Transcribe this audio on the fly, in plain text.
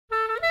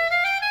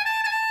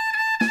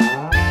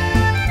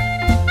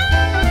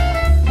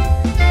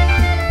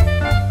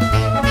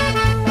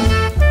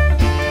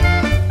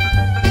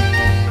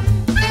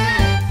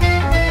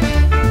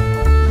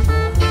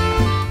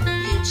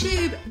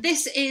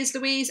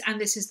is Louise and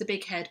this is the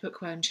Big Head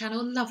Bookworm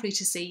channel. Lovely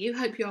to see you.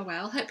 Hope you're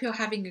well. Hope you're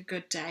having a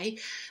good day.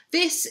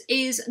 This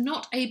is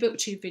not a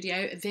booktube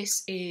video.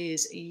 This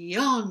is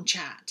yarn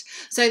chat.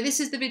 So this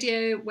is the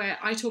video where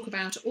I talk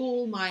about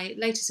all my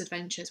latest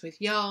adventures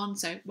with yarn.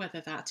 So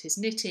whether that is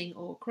knitting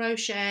or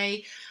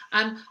crochet.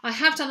 I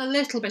have done a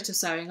little bit of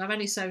sewing. I've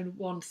only sewn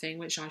one thing,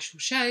 which I shall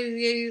show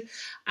you.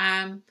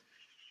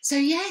 So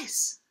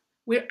yes.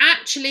 We're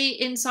actually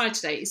inside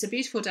today. It's a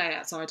beautiful day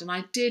outside and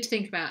I did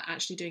think about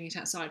actually doing it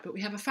outside, but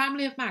we have a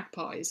family of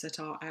magpies that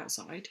are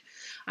outside.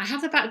 I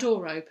have the back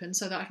door open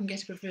so that I can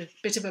get a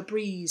bit of a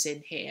breeze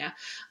in here.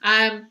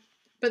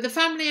 But the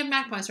family of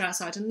magpies are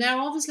outside and they're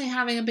obviously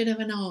having a bit of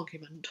an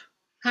argument,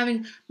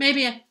 having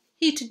maybe a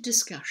heated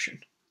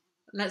discussion.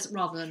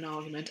 Rather than an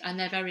argument, and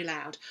they're very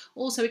loud.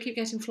 Also, we keep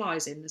getting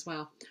flies in as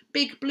well.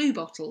 Big blue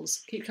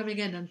bottles keep coming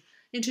in and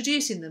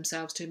introducing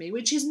themselves to me,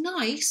 which is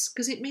nice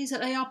because it means that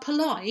they are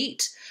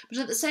polite, but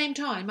at the same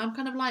time I'm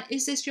kind of like,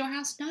 is this your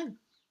house? No.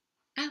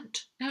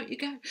 Out you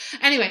go.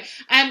 Anyway,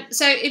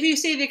 so if you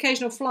see the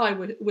occasional fly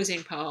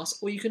whizzing past,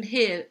 or you can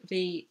hear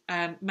the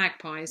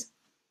magpies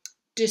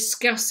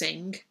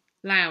discussing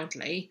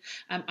loudly,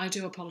 I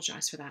do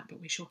apologise for that, but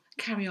we shall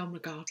carry on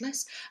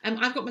regardless.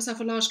 I've got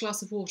myself a large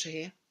glass of water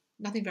here,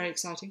 nothing very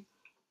exciting.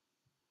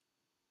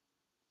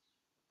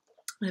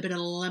 And a bit of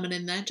lemon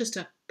in there just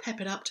to pep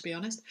it up, to be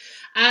honest.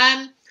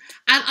 And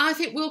I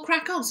think we'll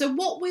crack on. So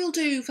what we'll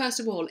do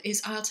first of all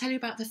is I'll tell you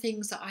about the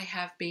things that I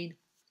have been.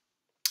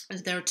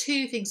 There are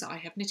two things that I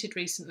have knitted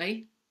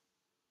recently.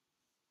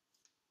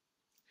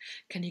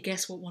 Can you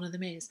guess what one of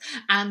them is?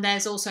 And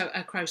there's also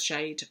a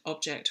crocheted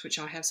object which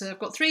I have. So I've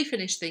got three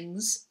finished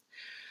things.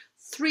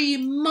 Three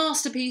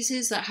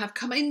masterpieces that have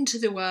come into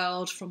the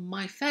world from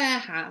my fair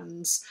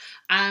hands.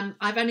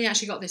 I've only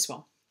actually got this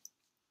one.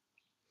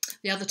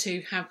 The other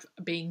two have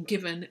been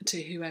given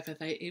to whoever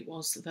it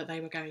was that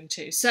they were going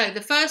to. So the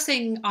first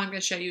thing I'm going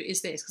to show you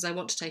is this, because I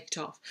want to take it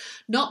off.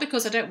 Not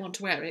because I don't want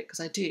to wear it, because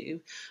I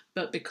do,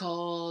 but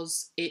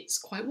because it's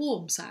quite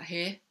warm sat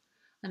here.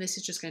 And this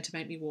is just going to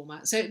make me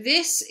warmer. So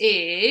this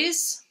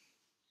is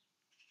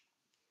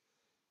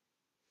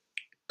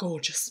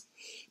gorgeous,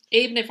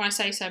 even if I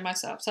say so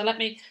myself. So let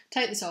me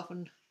take this off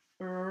and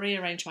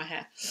rearrange my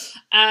hair.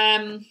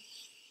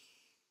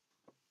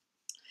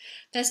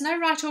 There's no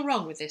right or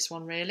wrong with this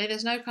one, really.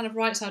 There's no kind of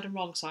right side and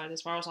wrong side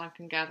as far as I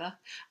can gather.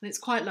 And it's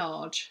quite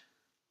large.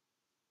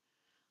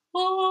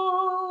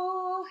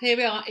 Oh, here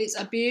we are. It's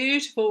a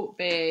beautiful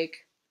big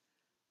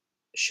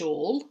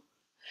shawl.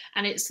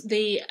 And it's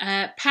the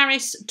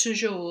Paris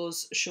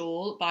Toujours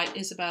shawl by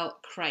Isabel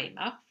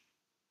Kramer,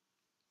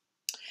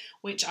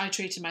 which I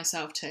treated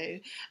myself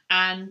to.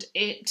 And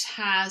it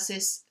has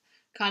this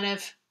kind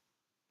of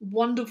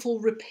wonderful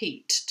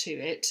repeat to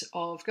it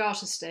of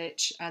garter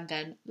stitch and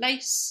then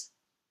lace.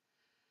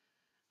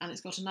 And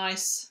it's got a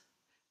nice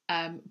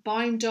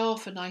bind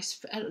off, a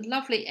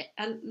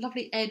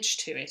lovely edge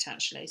to it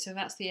actually. So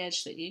that's the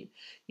edge that you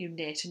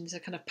knit, and it's a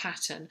kind of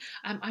pattern.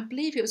 I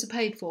believe it was a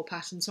paid for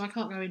pattern, so I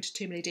can't go into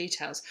too many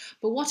details.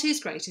 But what is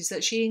great is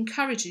that she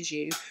encourages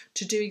you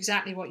to do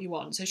exactly what you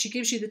want. So she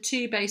gives you the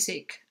two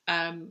basic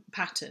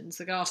patterns,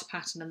 the garter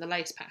pattern and the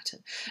lace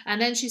pattern.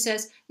 And then she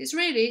says,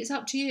 it's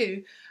up to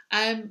you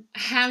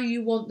how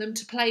you want them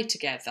to play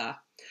together.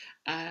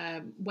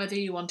 Whether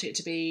you want it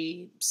to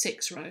be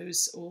 6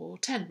 rows or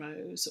 10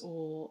 rows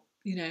or,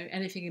 you know,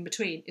 anything in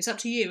between. It's up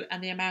to you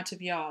and the amount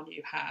of yarn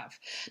you have.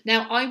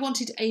 Now, I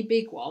wanted a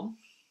big one,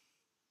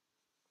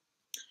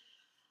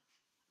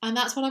 and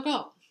that's what I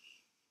got.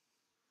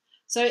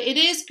 So it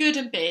is good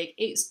and big.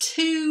 It's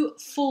 2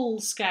 full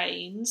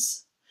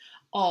skeins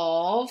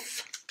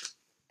of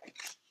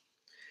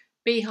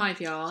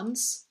beehive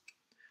yarns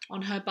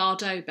on her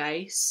Bardot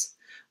base,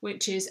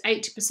 which is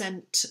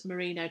 80%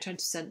 merino,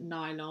 20%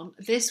 nylon.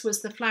 This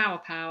was the Flower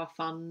Power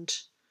Fund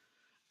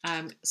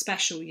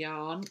special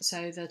yarn,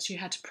 so that you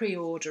had to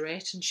pre-order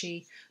it, and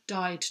she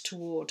died to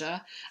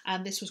order.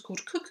 And this was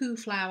called Cuckoo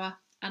Flower,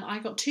 and I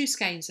got 2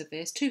 skeins of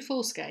this, 2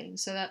 full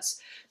skeins. So that's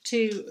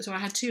 2. So I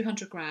had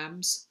 200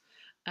 grams.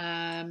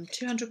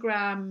 200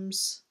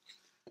 grams,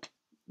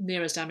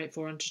 near as damn it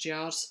 400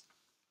 yards.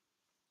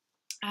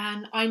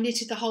 And I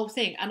knitted the whole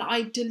thing, and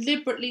I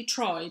deliberately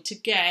tried to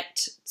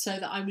get so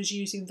that I was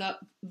using the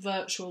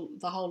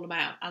whole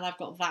amount, and I've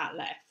got that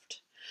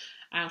left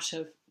out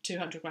of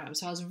 200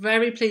 grams. So I was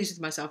very pleased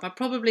with myself. I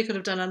probably could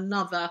have done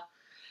another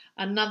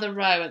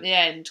row at the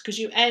end, because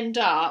you end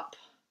up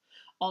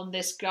on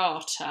this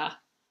garter,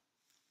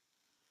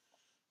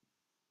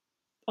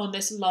 on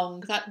this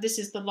long, this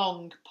is the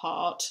long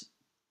part,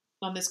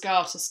 on this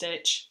garter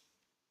stitch,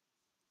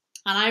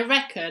 and I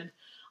reckon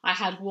I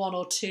had 1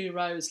 or 2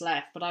 rows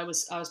left, but I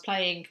was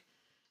playing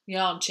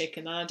yarn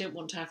chicken, and I didn't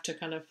want to have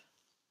to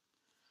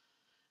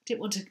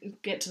didn't want to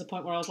get to the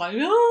point where I was like,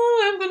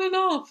 oh, I haven't got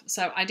enough.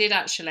 So I did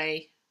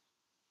actually,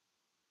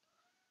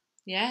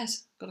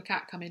 yes, got a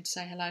cat come in to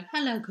say hello.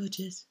 Hello,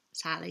 gorgeous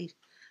Sally.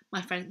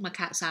 My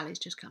cat Sally's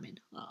just come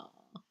in. Oh,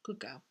 good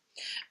girl.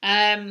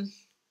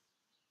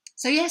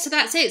 So yeah, so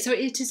that's it. So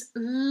it is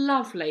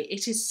lovely.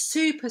 It is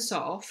super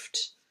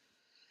soft.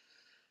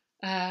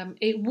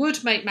 It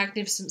would make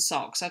magnificent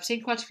socks. I've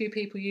seen quite a few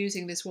people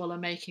using this wool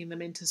and making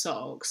them into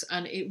socks,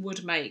 and it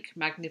would make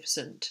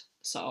magnificent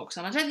socks.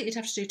 And I don't think you'd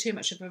have to do too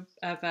much of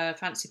a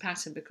fancy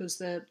pattern, because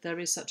there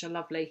is such a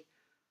lovely,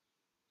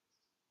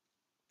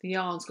 the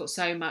yarn's got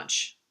so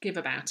much give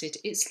about it.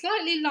 It's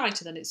slightly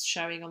lighter than it's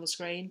showing on the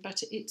screen,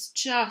 but it's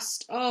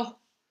just, oh,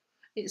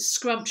 it's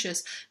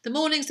scrumptious. The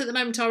mornings at the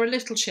moment are a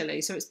little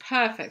chilly, so it's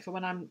perfect for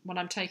when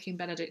I'm taking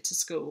Benedict to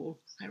school.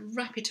 I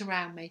wrap it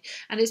around me,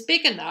 and it's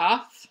big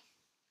enough.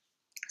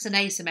 It's an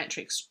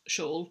asymmetric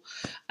shawl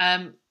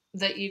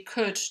that you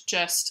could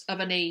just, of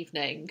an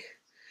evening,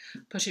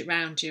 put it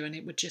round you, and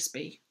it would just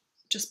be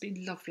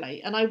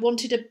lovely. And I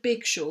wanted a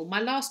big shawl. My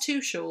last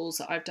 2 shawls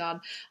that I've done,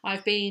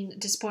 I've been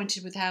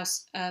disappointed with how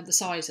the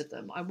size of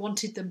them. I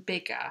wanted them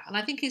bigger, and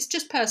I think it's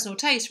just personal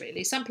taste,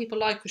 really. Some people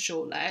like a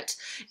shawlette.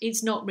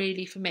 It's not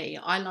really for me.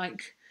 I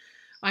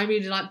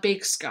really like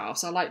big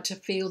scarves. I like to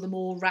feel them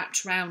all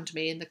wrapped around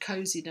me, and the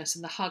coziness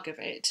and the hug of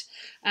it.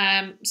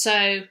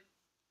 So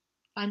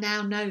I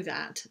now know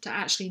that to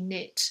actually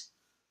knit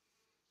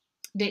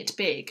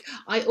big.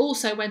 I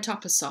also went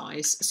up a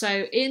size.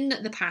 So in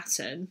the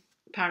pattern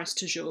Paris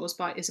Toujours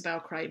by Isabel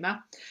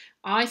Kramer,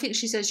 I think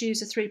she says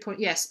use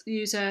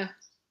a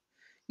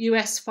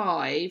US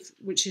 5,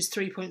 which is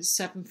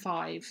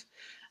 3.75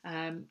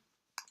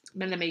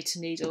 millimetre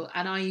needle,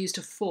 and I used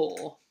a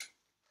 4.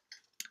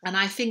 And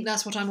I think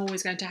that's what I'm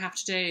always going to have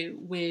to do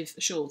with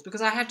shawls,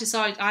 because I have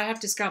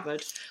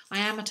discovered I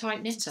am a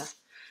tight knitter.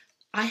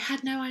 I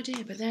had no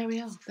idea, but there we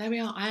are.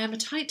 I'm a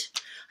tight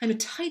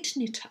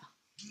knitter.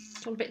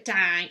 It's all a bit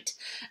tight.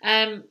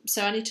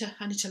 So I need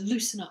to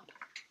loosen up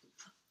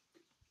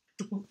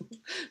before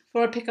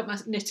I pick up my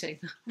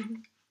knitting.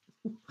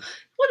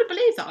 Wouldn't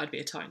believe that I'd be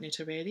a tight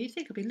knitter, really. You'd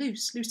think I'd be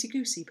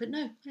loosey-goosey, but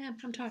no,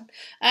 I'm tight.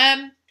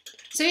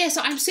 So yeah,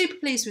 so I'm super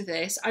pleased with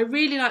this. I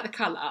really like the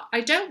colour.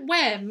 I don't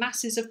wear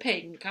masses of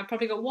pink. I've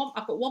got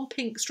one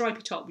pink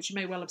stripy top, which you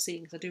may well have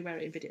seen, because I do wear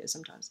it in videos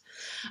sometimes.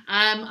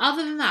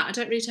 Other than that, I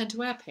don't really tend to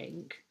wear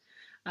pink.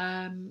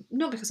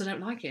 Not because I don't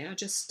like it.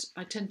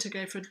 I tend to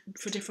go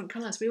for different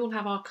colours. We all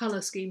have our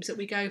colour schemes that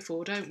we go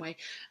for, don't we?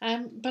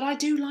 But I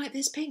do like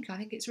this pink. I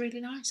think it's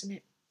really nice, and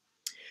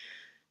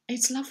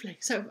it's lovely.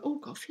 So, oh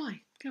God,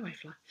 fly. Go away,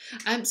 fly.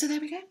 So there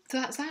we go.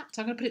 So that's that.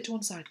 So I'm going to put it to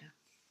one side now,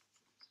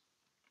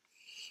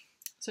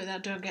 so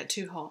that don't get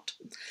too hot.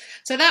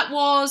 So that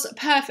was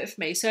perfect for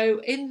me.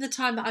 So in the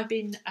time that I've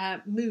been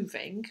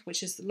moving,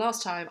 which is the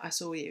last time I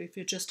saw you, if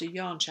you're just a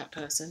yarn chat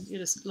person,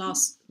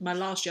 my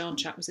last yarn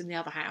chat was in the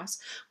other house.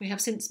 We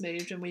have since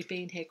moved, and we've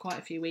been here quite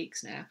a few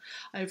weeks now,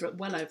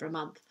 well over a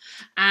month.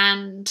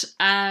 And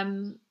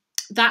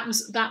that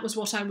was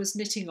what I was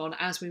knitting on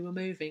as we were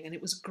moving, and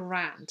it was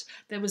grand.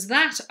 There was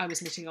that I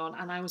was knitting on,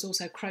 and I was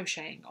also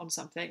crocheting on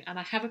something, and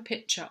I have a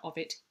picture of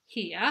it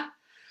here.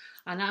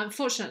 And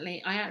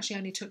unfortunately, I actually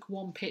only took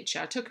one picture.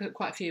 I took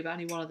quite a few, but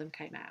only one of them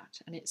came out.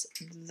 And it's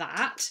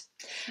that.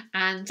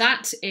 And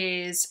that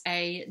is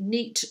a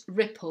neat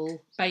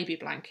ripple baby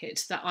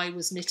blanket that I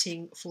was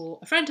knitting for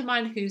a friend of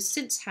mine who's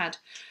since had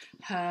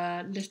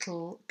her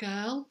little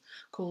girl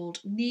called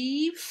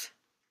Neve.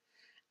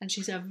 And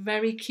she's a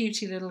very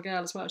cutie little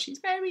girl as well. She's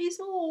very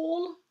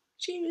small.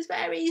 She was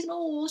very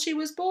small. She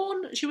was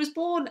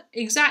born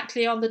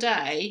exactly on the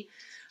day,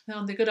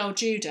 on the good old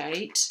due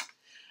date.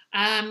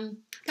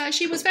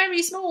 She was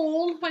very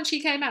small when she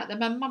came out.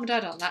 My mum and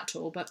dad aren't that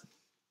tall, but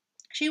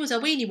she was a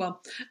weenie one.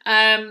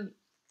 And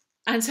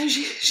so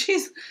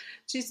she's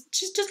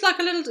just like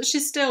a little.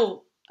 She's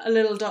still a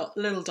little doll.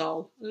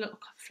 Little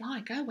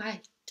fly, go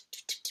away.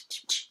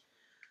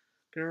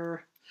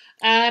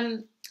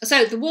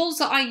 So the wools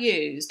that I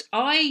used.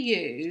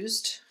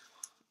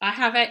 I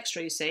have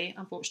extra, you see.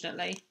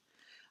 Unfortunately,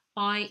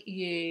 I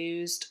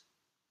used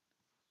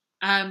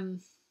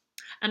an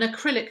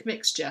acrylic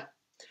mixture,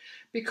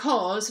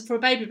 because for a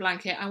baby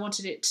blanket I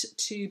wanted it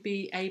to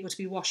be able to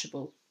be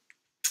washable.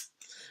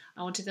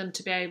 I wanted them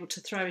to be able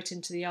to throw it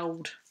into the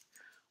old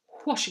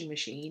washing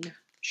machine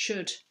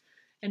should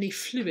any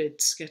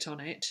fluids get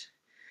on it,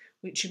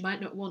 which you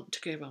might not want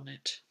to go on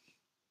it.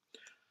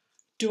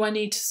 Do I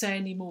need to say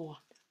any more?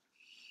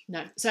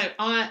 No. So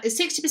it's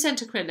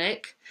 60%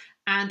 acrylic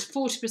and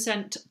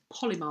 40%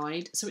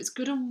 polyamide, so it's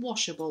good and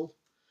washable,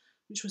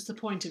 which was the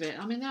point of it.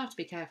 I mean, they have to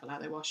be careful how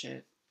they wash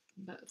it.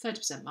 But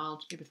 30%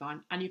 mild, you'll be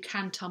fine. And you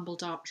can tumble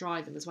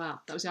dry them as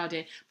well. That was the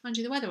idea. Mind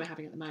you, the weather we're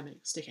having at the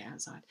moment, stick it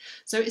outside.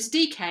 So it's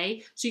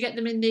DK, so you get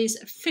them in these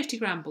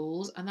 50-gram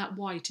balls, and that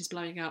white is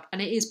blowing up.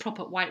 And it is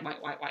proper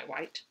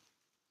white.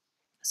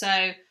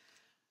 So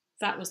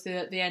that was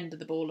the end of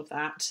the ball of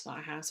that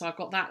I have. So I've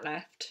got that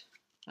left.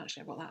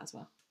 Actually, I've got that as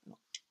well.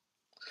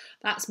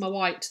 That's my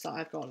white that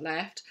I've got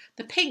left.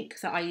 The pink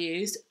that I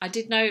used, I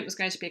did know it was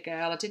going to be a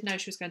girl. I did know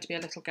she was going to be a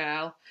little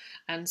girl.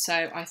 And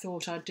so I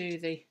thought I'd do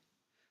the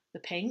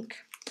pink.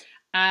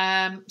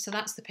 So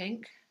that's the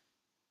pink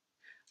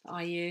that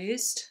I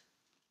used.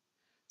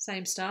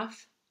 Same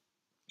stuff,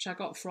 which I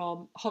got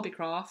from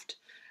Hobbycraft,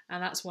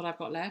 and that's what I've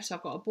got left. So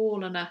I've got a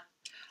ball and a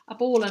a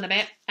ball and a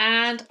bit,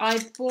 and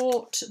I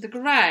bought the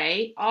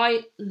grey.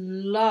 I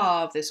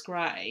love this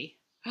grey.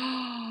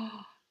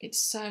 It's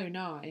so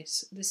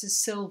nice. This is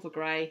silver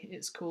grey,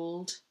 it's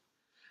called.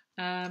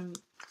 And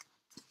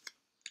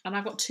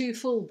I've got 2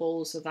 full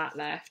balls of that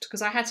left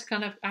because I had to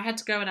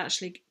go and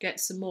actually get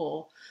some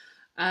more.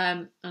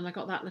 And I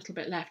got that little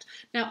bit left.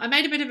 Now, I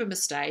made a bit of a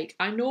mistake.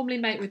 I normally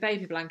make, with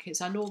baby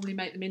blankets, I normally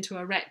make them into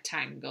a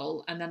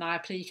rectangle and then I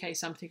applique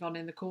something on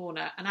in the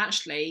corner. And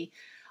actually,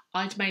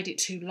 I'd made it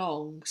too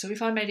long. So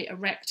if I made it a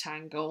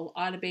rectangle,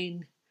 I'd have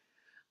been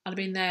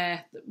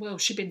there. Well,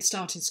 she'd been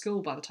starting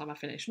school by the time I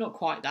finished. Not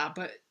quite that,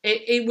 but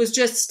it was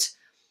just,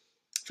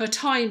 for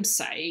time's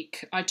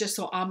sake, I just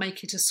thought I'll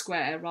make it a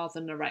square rather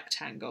than a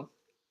rectangle.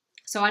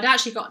 So I'd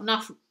actually got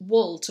enough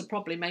wool to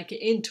probably make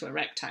it into a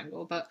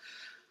rectangle, but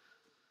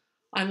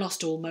I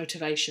lost all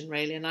motivation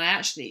really, and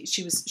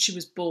she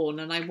was born,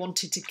 and I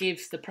wanted to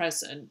give the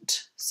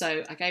present,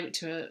 so I gave it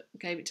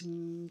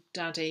to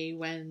Daddy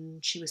when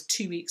she was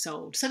 2 weeks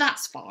old. So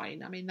that's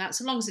fine. I mean, that's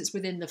as long as it's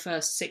within the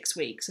first 6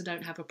 weeks, I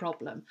don't have a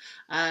problem.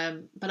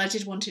 But I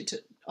did want it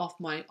to off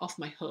my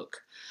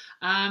hook.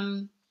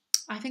 I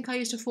think I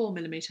used a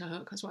 4mm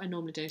hook. That's what I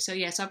normally do. So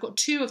yes, I've got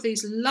 2 of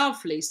these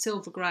lovely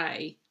silver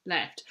grey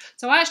left.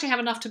 So I actually have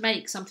enough to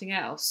make something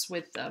else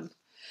with them.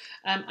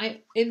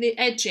 In the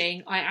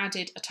edging, I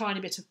added a tiny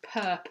bit of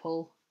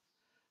purple,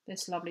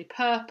 this lovely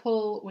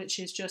purple, which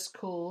is just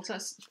called,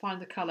 let's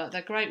find the colour,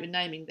 they're great with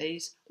naming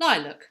these,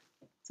 lilac.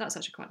 So that's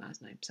actually quite a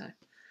nice name, so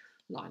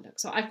lilac.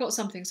 So I've got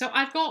something, so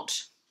I've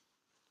got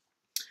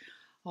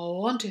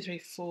 1, 2, 3,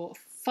 4,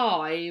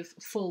 5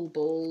 full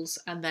balls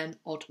and then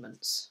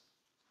oddments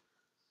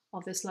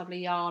of this lovely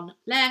yarn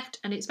left,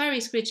 and it's very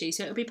squidgy,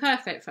 so it'll be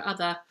perfect for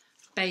other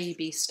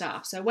baby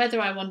stuff. So whether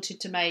I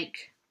wanted to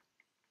make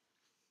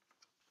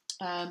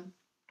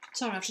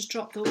sorry, I've just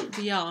dropped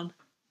the yarn.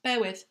 Bear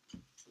with.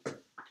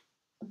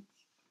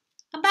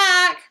 I'm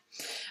back.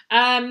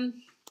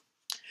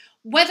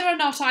 Whether or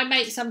not I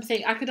make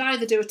something, I could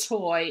either do a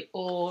toy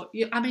or,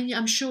 I mean,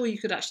 I'm sure you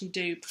could actually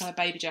do kind of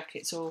baby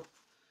jackets or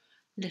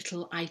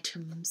little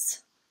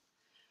items.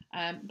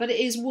 But it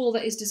is wool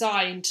that is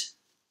designed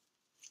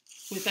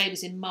with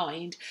babies in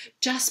mind,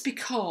 just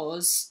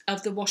because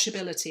of the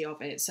washability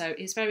of it. So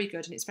it's very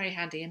good and it's very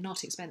handy and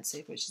not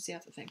expensive, which is the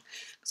other thing,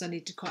 because I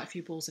needed quite a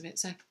few balls of it.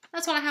 So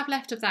that's what I have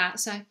left of that.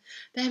 So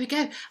there we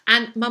go.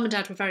 And Mum and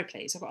Dad were very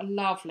pleased. I've got a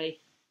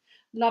lovely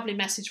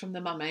message from the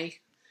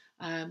mummy.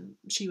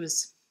 She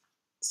was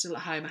still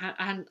at home.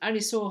 I only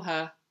saw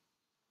her.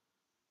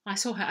 I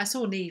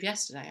saw Neve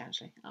yesterday,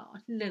 actually. Oh,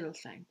 little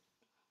thing.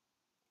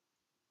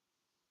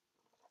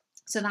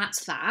 So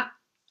that's that.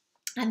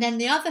 And then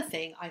the other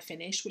thing I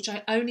finished, which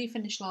I only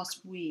finished last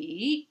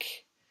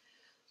week,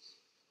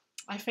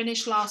 I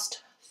finished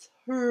last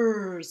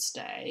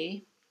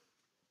Thursday.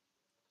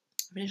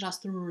 I've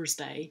got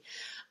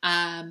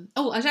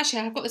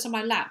this on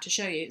my lap to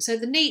show you. So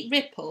the neat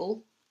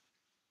ripple,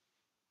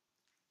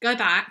 go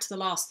back to the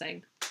last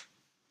thing.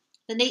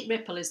 The neat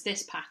ripple is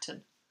this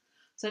pattern,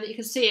 so that you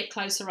can see it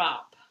closer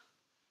up.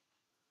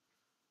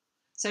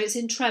 So it's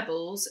in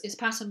trebles. It's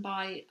patterned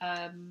by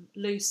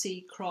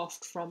Lucy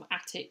Croft from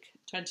Attic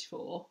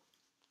 24.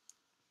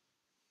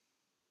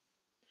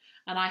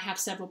 And I have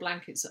several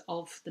blankets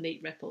of the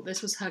neat ripple.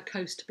 This was her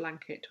coast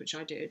blanket, which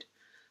I did.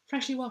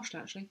 Freshly washed,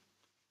 actually.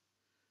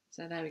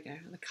 So there we go.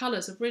 And the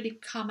colours have really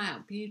come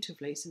out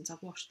beautifully since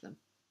I've washed them.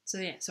 So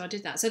yeah, so I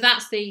did that. So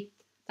that's the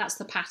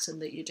pattern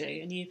that you do.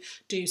 And you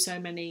do so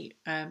many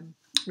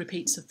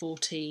repeats of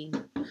 14.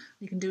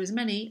 You can do as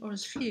many or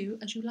as few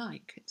as you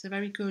like. It's a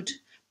very good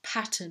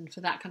pattern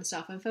for that kind of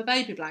stuff. And for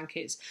baby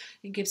blankets,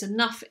 it gives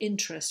enough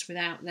interest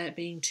without there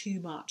being too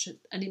much,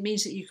 and it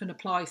means that you can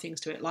apply things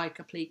to it, like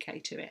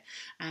applique to it,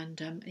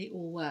 and it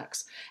all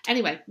works.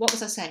 Anyway, what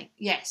was I saying?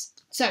 Yes,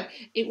 so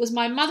it was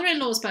my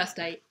mother-in-law's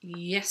birthday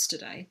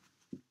yesterday,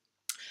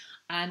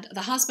 and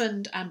the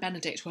husband and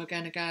Benedict were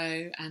going to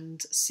go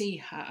and see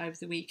her over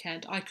the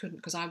weekend. I couldn't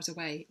because I was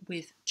away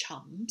with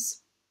chums.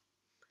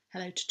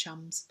 Hello to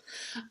chums.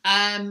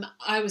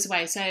 I was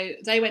away, so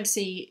they went to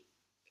see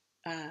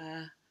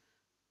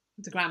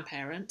the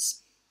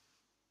grandparents.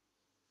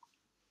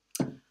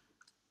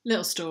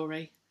 Little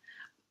story.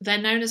 They're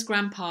known as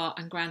Grandpa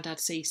and Grandad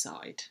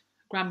Seaside.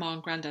 Grandma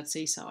and Grandad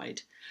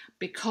Seaside,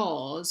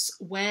 because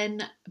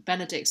when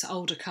Benedict's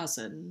older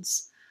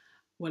cousins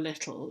were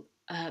little,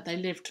 they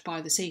lived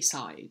by the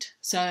seaside.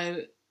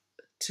 So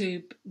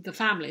to the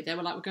family, they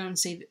were like, we're going to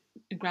see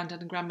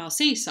Grandad and Grandma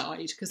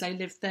Seaside, because they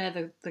lived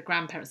there, the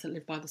grandparents that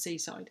lived by the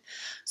seaside.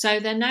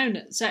 So they're known,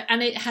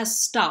 and it has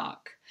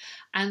stuck.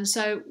 And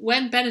so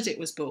when Benedict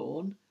was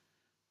born,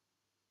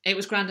 it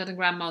was Grandad and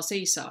Grandma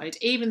Seaside,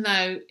 even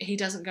though he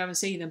doesn't go and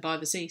see them by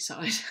the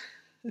seaside.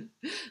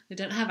 They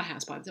don't have a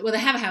house by the, well, they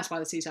have a house by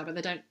the seaside, but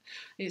they don't,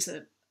 it's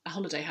a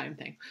holiday home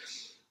thing.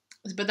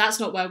 But that's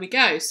not where we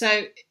go.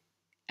 So,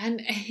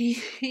 and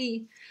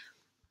he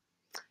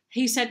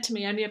said to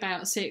me only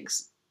about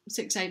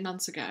 8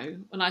 months ago,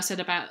 when I said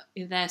about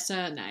their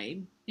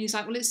surname, he's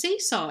like, well, it's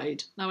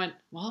Seaside. And I went,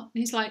 what? And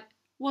he's like,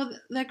 Well,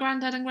 they're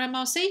Grandad and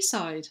Grandma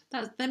Seaside.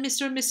 They're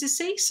Mr. and Mrs.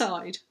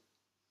 Seaside.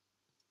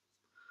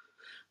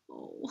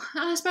 Oh,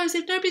 I suppose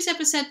if nobody's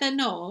ever said they're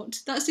not,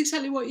 that's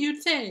exactly what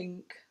you'd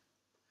think.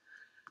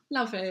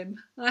 Love him.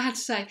 I had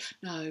to say,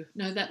 no,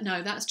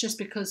 that's just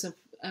because of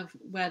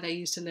where they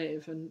used to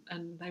live,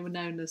 and they were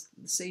known as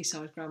the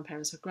Seaside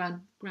grandparents, of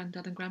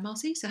Grandad and Grandma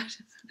Seaside.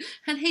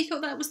 And he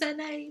thought that was their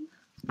name.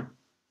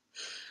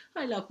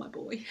 I love my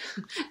boy.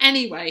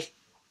 Anyway,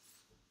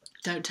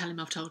 don't tell him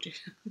I've told you.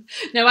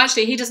 No,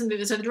 actually, he doesn't think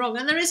there's anything wrong.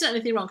 And there isn't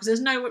anything wrong, because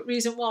there's no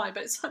reason why,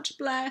 but it's such a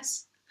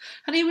bless.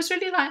 And he was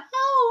really like,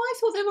 oh, I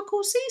thought they were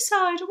called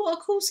Seaside. What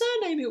a cool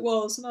surname it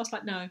was. And I was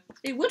like, no,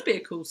 it would be a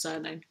cool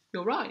surname.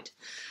 You're right.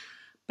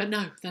 But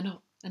no, they're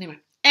not.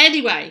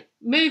 Anyway,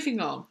 moving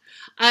on.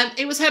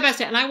 It was her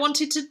birthday, and I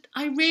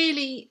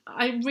really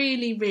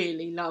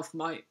love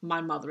my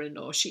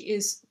mother-in-law. She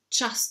is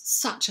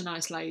just such a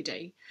nice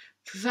lady.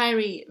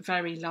 Very,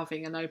 very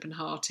loving and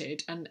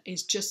open-hearted, and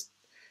is just,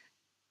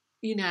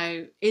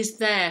 is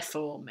there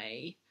for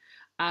me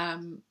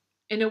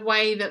in a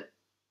way that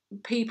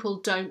people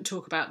don't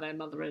talk about their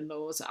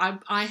mother-in-laws.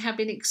 I have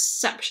been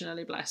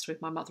exceptionally blessed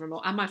with my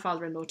mother-in-law and my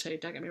father-in-law too,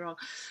 don't get me wrong.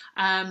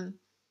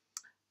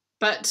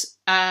 But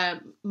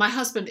my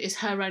husband is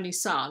her only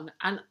son,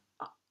 and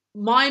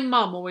my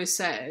mum always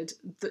said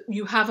that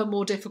you have a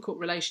more difficult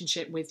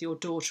relationship with your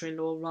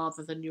daughter-in-law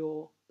rather than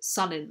your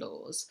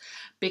son-in-laws,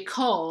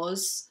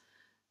 because,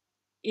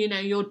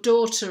 your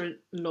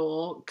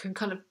daughter-in-law can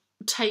kind of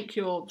take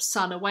your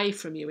son away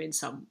from you in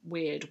some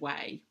weird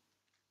way.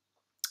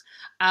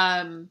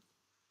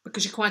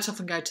 Because you quite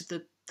often go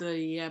to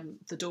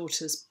the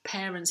daughter's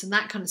parents and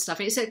that kind of stuff.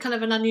 It's a kind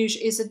of an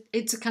unusual.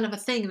 It's a kind of a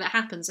thing that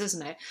happens,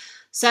 isn't it?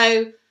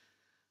 So,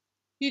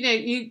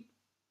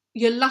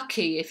 you're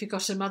lucky if you've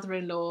got a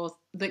mother-in-law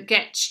that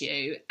gets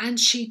you, and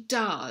she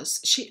does.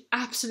 She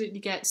absolutely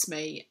gets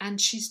me,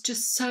 and she's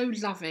just so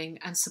loving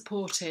and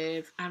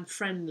supportive and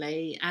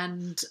friendly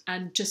and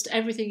just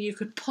everything you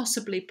could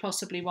possibly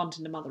want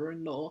in a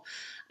mother-in-law.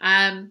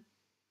 And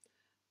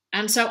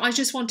so I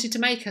just wanted to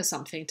make her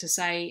something to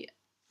say,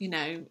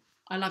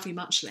 I love you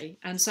muchly.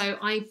 And so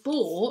I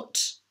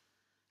bought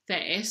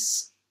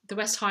this, The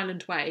West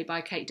Highland Way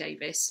by Kate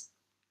Davis.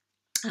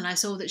 And I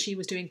saw that she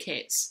was doing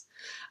kits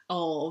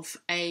of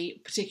a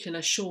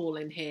particular shawl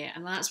in here,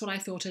 and that's what I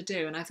thought I'd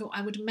do. And I thought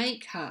I would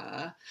make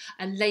her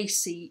a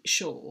lacy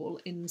shawl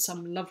in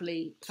some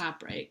lovely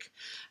fabric,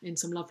 in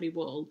some lovely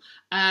wool,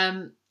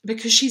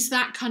 because she's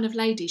that kind of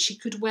lady. She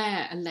could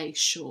wear a lace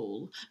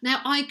shawl.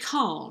 Now, I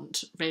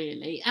can't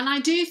really, and I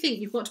do think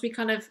you've got to be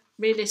kind of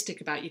realistic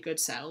about your good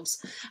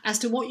selves as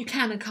to what you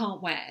can and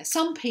can't wear.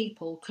 Some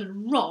people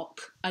can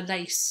rock a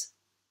lace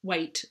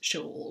weight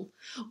shawl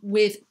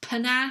with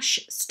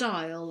panache,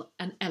 style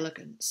and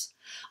elegance.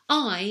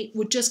 I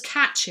would just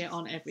catch it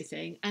on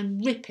everything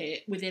and rip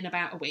it within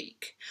about a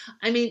week.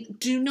 I mean,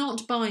 do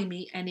not buy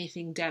me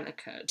anything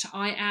delicate.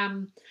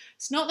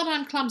 It's not that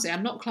I'm clumsy,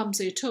 I'm not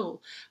clumsy at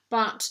all,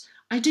 but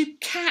I do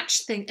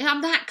catch things.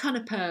 I'm that kind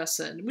of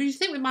person. Well, you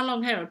think with my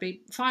long hair I'd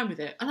be fine with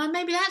it. And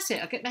maybe that's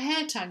it. I get my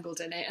hair tangled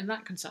in it and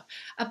that kind of stuff.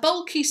 A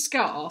bulky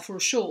scarf or a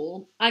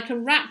shawl I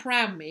can wrap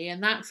around me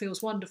and that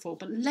feels wonderful.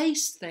 But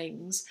lace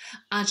things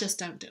I just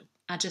don't do.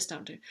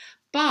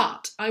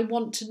 But I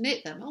want to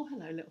knit them. Oh,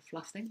 hello, little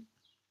fluff thing.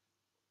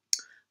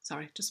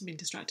 Sorry, just been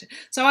distracted.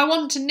 So I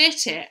want to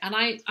knit it, and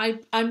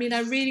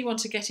I really want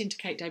to get into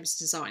Kate Davis'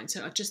 design.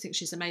 So I just think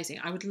she's amazing.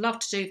 I would love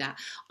to do that.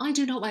 I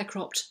do not wear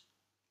cropped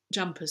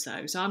jumpers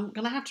though, so I'm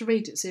going to have to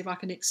read it, see if I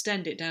can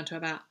extend it down to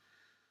about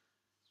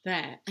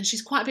there. And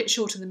she's quite a bit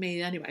shorter than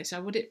me anyway, so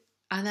would it?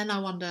 And then I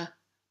wonder.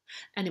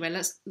 Anyway,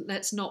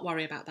 let's not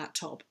worry about that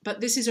top. But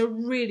this is a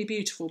really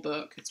beautiful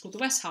book. It's called The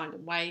West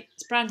Highland Way.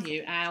 It's brand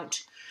new out.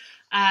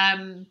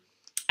 And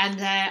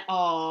there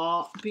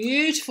are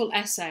beautiful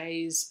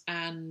essays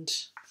and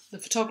the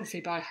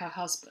photography by her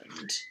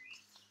husband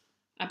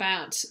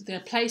about the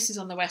places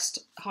on the West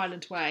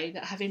Highland Way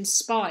that have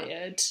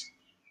inspired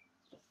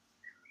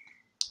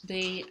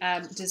the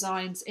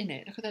designs in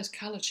it. Look at those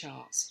colour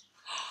charts.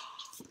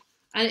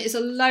 And it's a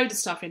load of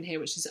stuff in here,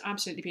 which is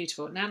absolutely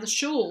beautiful. Now, the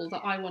shawl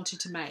that I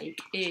wanted to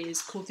make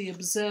is called the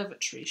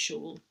Observatory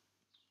Shawl.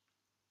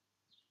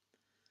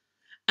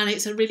 And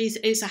it's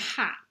a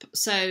hap.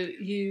 So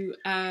you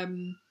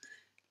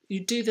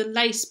do the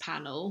lace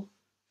panel,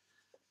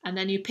 and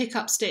then you pick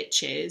up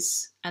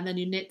stitches, and then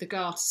you knit the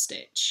garter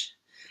stitch,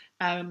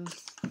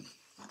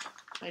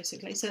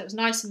 basically. So it was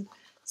nice and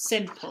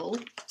simple.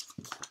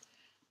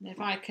 And if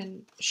I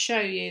can show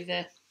you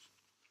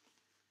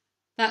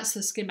that's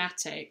the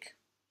schematic.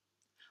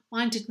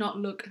 Mine did not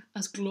look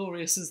as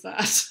glorious as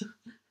that.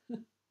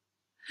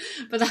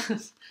 But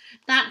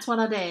that's what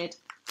I did.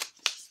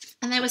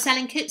 And they were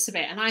selling kits of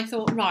it. And I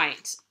thought,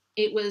 right,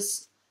 it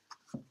was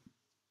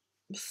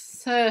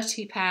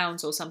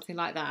 £30 or something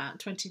like that,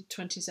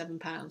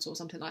 £27 or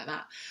something like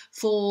that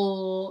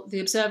for the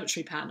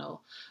observatory pattern.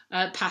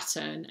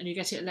 And you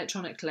get it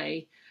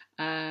electronically.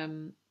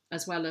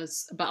 as well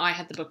as, but I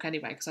had the book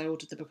anyway because I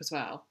ordered the book as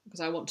well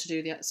because I want to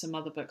do some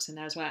other books in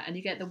there as well. And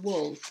you get the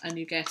wool and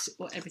you get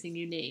everything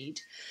you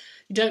need.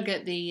 You don't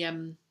get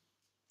the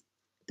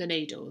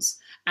needles,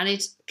 and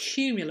it's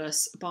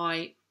Cumulus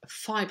by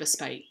Fibre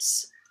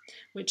Spates,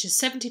 which is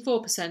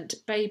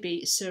 74%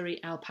 baby Surrey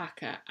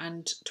alpaca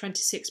and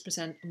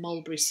 26%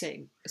 mulberry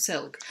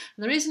silk.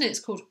 And the reason it's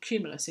called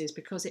Cumulus is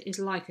because it is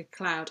like a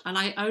cloud, and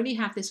I only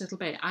have this little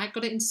bit. I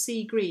got it in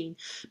sea green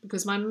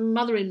because my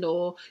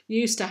mother-in-law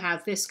used to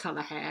have this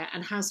colour hair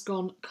and has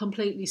gone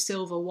completely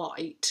silver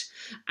white,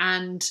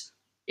 and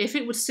if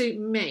it would suit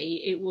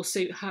me, it will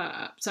suit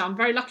her. So I'm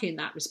very lucky in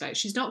that respect.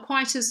 She's not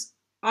quite as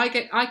I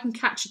can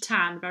catch a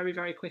tan very,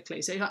 very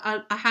quickly. So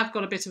I have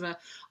got a bit of a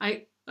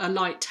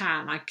light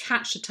tan. I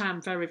catch a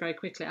tan very, very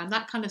quickly. And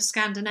that kind of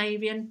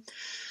Scandinavian,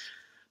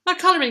 my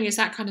colouring is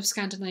that kind of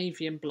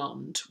Scandinavian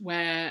blonde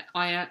where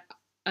I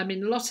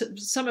mean,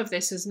 some of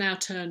this has now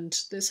turned,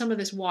 some of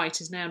this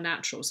white is now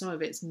natural. Some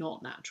of it's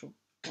not natural,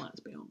 let's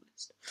be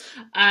honest.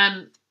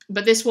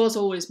 But this was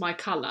always my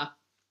colour.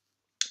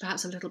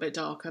 Perhaps a little bit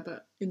darker,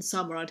 but in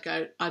summer I'd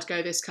go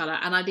this colour,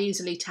 and I'd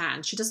easily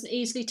tan. She doesn't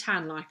easily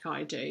tan like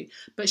I do,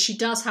 but she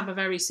does have a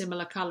very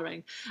similar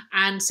colouring,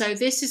 and so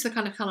this is the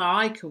kind of colour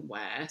I can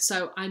wear,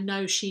 so I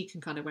know she can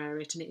kind of wear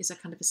it, and it is a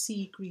kind of a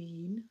sea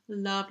green,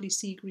 lovely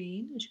sea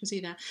green, as you can see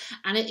there,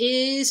 and it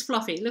is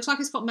fluffy. It looks like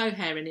it's got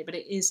mohair in it, but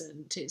it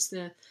isn't. It's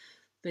the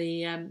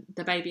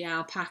baby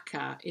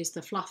alpaca is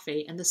the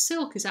fluffy, and the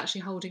silk is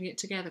actually holding it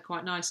together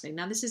quite nicely.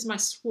 Now this is my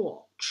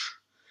swatch,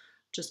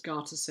 just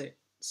garter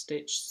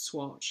stitch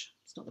swatch.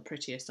 It's not the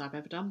prettiest I've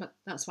ever done, but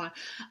that's fine.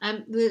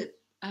 The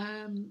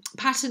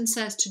pattern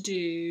says to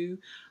do,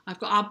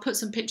 I'll put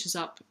some pictures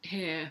up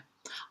here.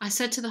 I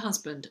said to the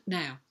husband,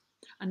 now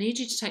I need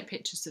you to take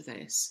pictures of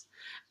this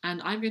and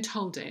I'm going to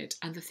hold it,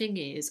 and the thing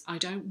is, I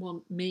don't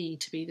want me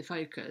to be the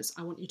focus.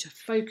 I want you to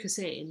focus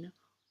in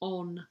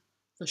on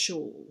the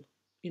shawl,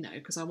 you know,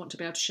 because I want to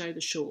be able to show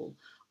the shawl.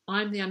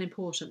 I'm the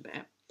unimportant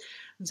bit.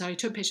 And so he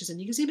took pictures,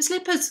 and you can see my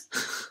slippers.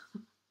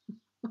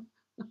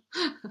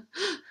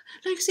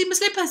 No, you can see my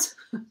slippers.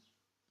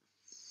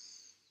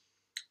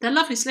 They're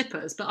lovely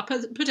slippers, but I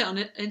put it on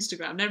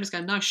Instagram. And everyone's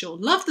going, nice shawl.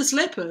 Love the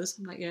slippers.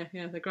 I'm like, yeah,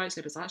 they're great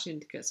slippers. I actually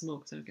need to get some more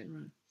because they're getting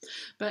around.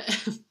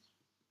 But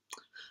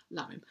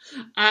love him.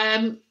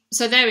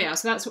 So there we are.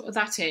 So that's what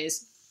that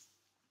is.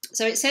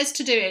 So it says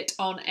to do it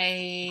on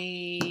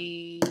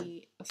a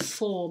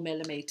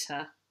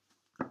 4mm.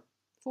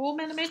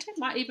 4mm?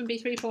 Might even be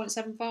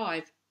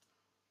 3.75.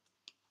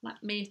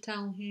 Let me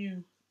tell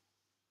you.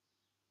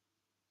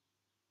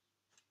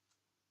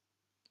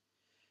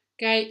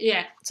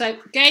 Yeah, so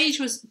gauge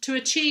was, to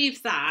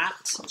achieve that,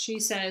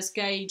 she says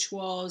gauge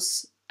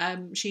was,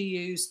 she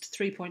used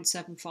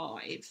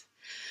 3.75.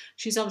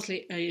 She's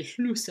obviously a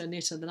looser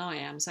knitter than I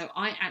am, so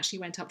I actually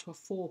went up to a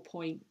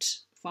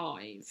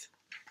 4.5.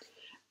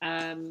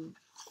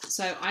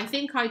 So I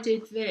think I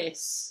did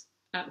this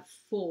at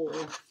 4,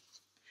 and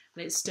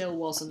it still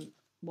wasn't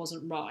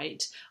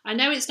right. I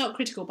know it's not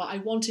critical, but I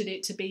wanted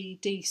it to be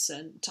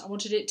decent. I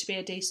wanted it to be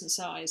a decent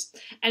size.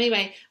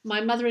 Anyway,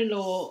 my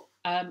mother-in-law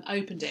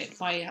opened it.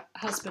 My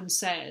husband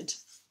said,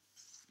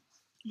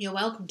 you're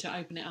welcome to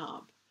open it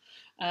up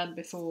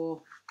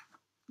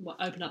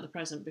open up the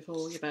present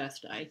before your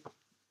birthday,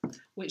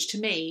 which to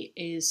me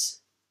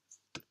is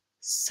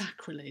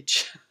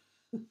sacrilege.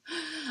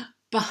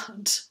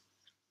 But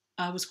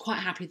I was quite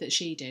happy that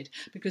she did,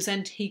 because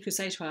then he could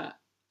say to her,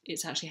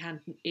 it's actually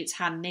hand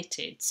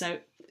knitted, so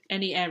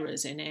any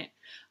errors in it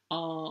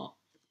are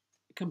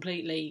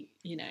completely,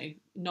 you know,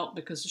 not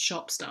because of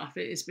shop stuff,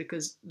 it is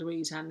because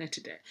Louise hand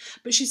knitted it.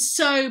 But she's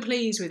so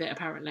pleased with it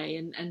apparently,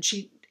 and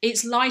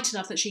it's light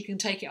enough that she can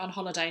take it on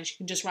holiday and she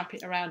can just wrap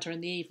it around her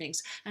in the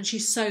evenings, and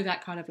she's so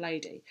that kind of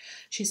lady.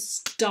 She's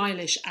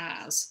stylish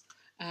as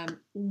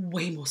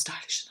way more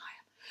stylish than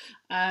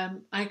I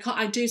am.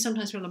 I do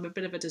sometimes feel I'm a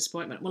bit of a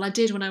disappointment. Well, I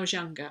did when I was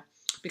younger,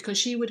 because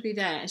she would be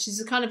there, and she's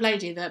the kind of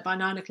lady that by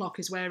 9 o'clock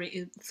is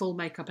wearing full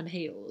makeup and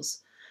heels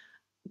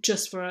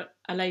just for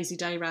a lazy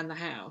day around the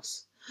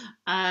house.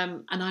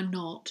 And I'm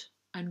not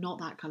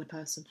that kind of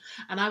person.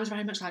 And I was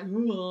very much like,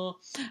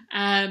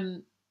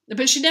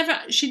 but she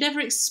never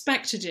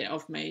expected it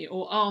of me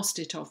or asked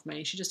it of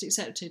me. She just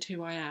accepted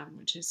who I am,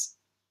 which is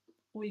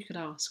all you could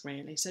ask,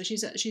 really. So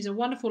she's a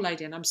wonderful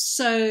lady, and I'm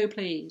so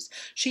pleased.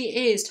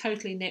 She is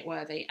totally knit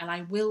worthy, and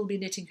I will be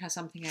knitting her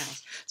something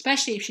else,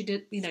 especially if she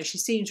did, you know, she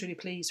seems really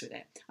pleased with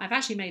it. I've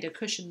actually made her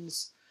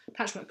cushions,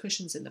 patchwork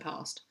cushions in the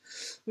past,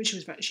 which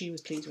she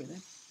was pleased with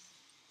it.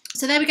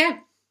 So there we go.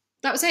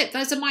 That was it.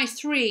 Those are my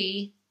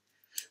 3.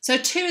 So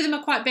 2 of them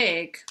are quite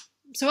big.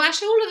 So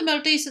actually all of them are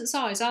a decent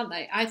size, aren't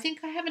they? I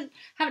think I haven't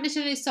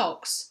knitted any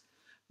socks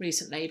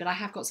recently, but I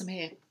have got some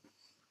here.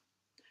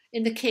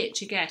 In the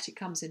kit it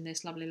comes in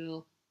this lovely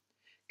little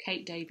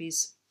Kate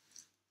Davies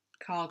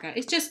cargo.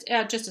 It's just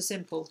a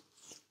simple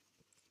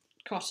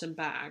cotton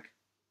bag.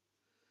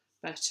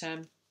 But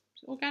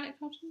organic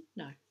cotton?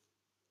 No.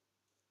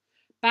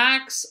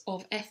 Bags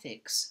of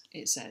Ethics,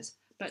 it says.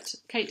 But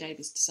Kate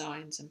Davies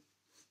designs them.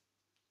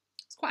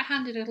 It's quite a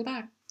handy little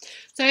bag.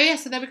 So yeah,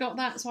 so there we got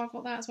that. So I've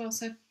got that as well.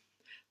 So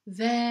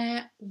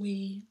there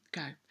we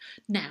go.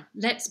 Now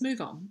let's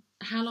move on.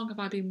 How long have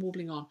I been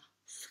warbling on?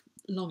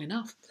 Long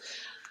enough.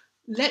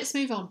 Let's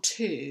move on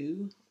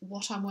to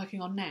what I'm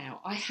working on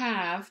now. I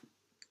have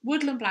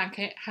woodland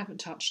blanket, haven't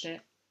touched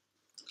it.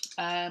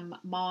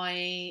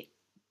 My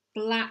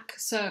black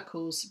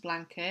circles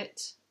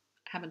blanket,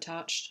 haven't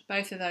touched.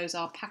 Both of those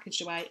are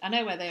packaged away. I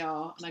know where they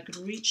are and I could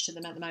reach to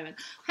them at the moment.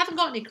 I haven't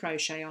got any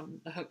crochet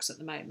on the hooks at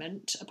the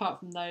moment, apart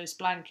from those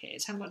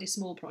blankets. I haven't got any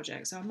small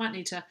projects, so I might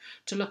need to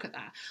look at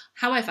that.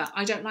 However,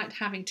 I don't like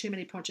having too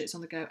many projects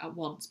on the go at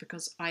once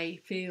because I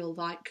feel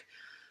like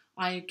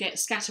I get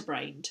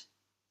scatterbrained.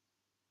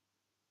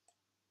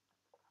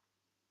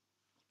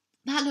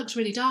 That looks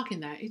really dark in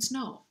there. It's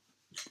not.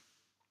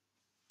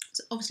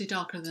 It's obviously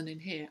darker than in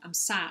here. I'm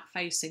sat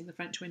facing the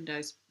French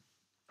windows,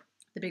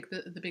 the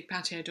big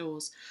patio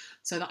doors,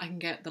 so that I can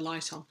get the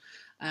light on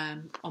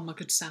my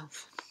good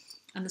self.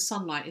 And the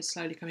sunlight is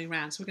slowly coming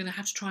round, so we're going to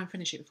have to try and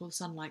finish it before the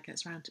sunlight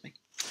gets round to me.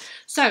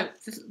 So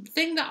the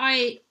thing that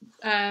I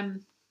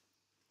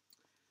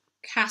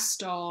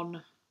cast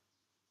on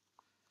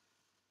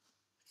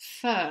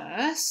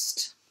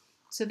first.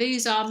 So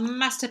these are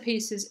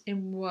masterpieces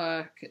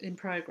in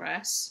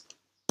progress.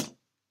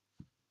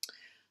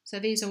 So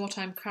these are what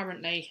I'm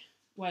currently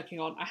working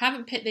on. I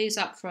haven't picked these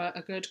up for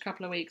a good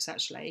couple of weeks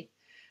actually,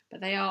 but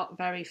they are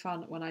very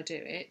fun when I do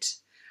it.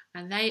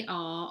 And they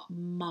are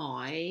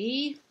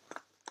my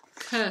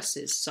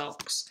Curses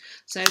socks.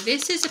 So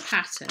this is a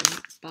pattern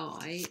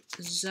by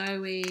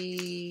Zoe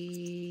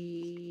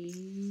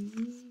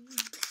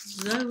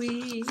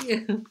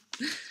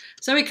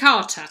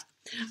Carter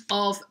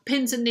of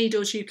Pins and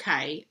Needles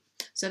UK.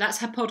 So that's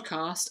her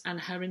podcast and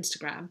her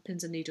Instagram,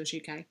 Pins and Needles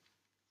UK.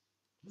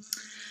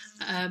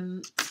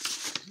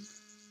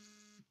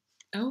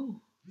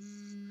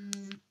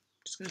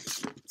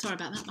 Sorry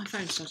about that. My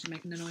phone started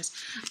making a noise.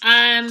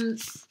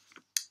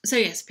 So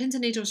yes, Pins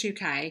and Needles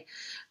UK.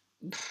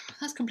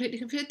 That's completely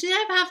confused. Did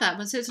you ever have that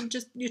one? So it's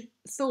just your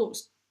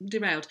thoughts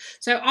derailed.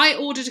 So I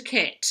ordered a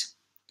kit.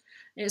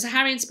 It was a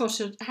Harry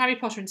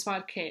Potter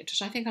inspired kit,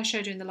 which I think I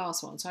showed you in the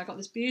last one. So I got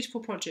this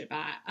beautiful project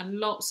bag and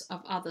lots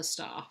of other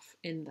stuff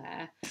in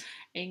there,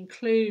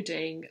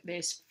 including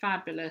this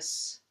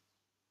fabulous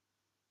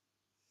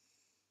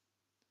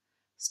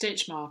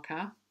stitch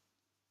marker.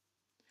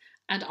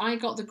 And I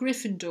got the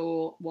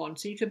Gryffindor one.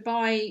 So you could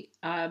buy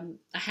a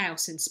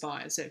house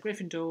inspired. So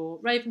Gryffindor,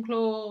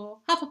 Ravenclaw,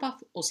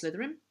 Hufflepuff or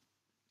Slytherin.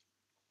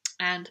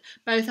 And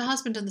both the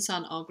husband and the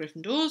son are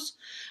Gryffindors.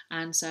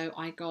 And so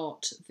I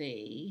got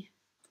the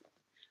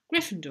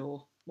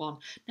Gryffindor one.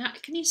 Now,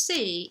 can you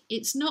see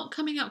it's not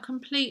coming up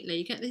completely?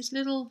 You get these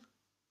little...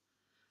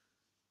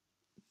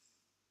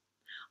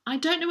 I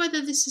don't know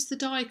whether this is the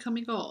dye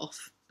coming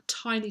off a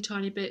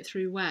tiny bit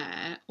through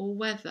wear, or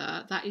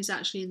whether that is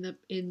actually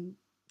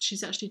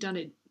she's actually done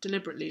it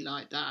deliberately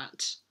like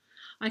that.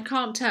 I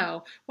can't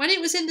tell. When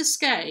it was in the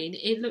skein,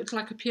 it looked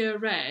like a pure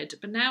red,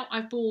 but now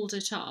I've balled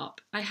it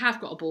up. I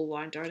have got a ball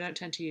winder. I don't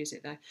tend to use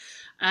it though.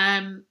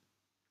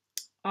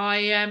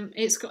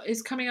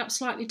 It's coming up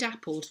slightly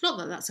dappled. Not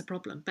that that's a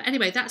problem, but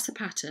anyway, that's the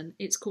pattern.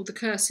 It's called the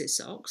Curses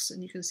socks,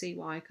 and you can see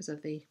why because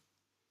of the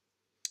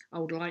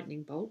old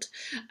lightning bolt.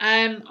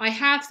 I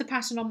have the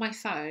pattern on my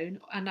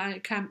phone, and I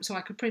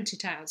could print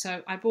it out.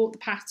 So I bought the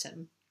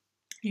pattern.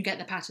 You get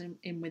the pattern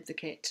in with the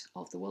kit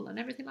of the wool and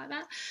everything like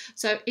that.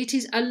 So it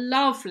is a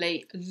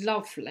lovely,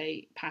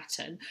 lovely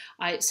pattern.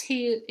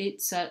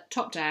 It's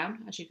top down,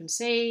 as you can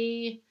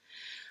see.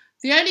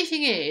 The only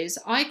thing is,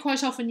 I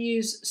quite often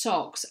use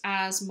socks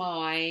as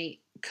my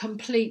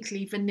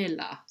completely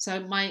vanilla. So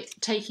my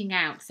taking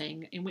out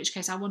thing, in which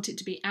case I want it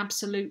to be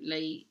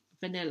absolutely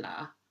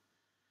vanilla.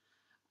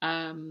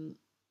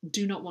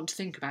 Do not want to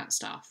think about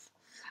stuff.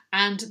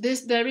 And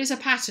there is a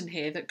pattern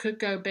here that could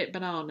go a bit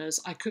bananas.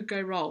 I could go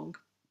wrong.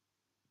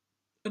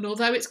 And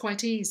although it's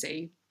quite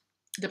easy,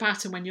 the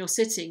pattern when you're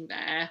sitting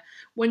there,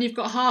 when you've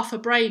got half a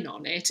brain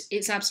on it,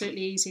 it's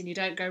absolutely easy and you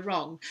don't go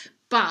wrong.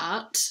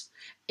 But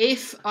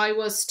if I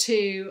was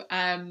to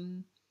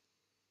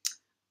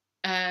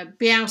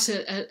be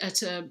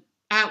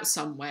out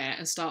somewhere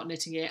and start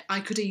knitting it, I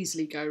could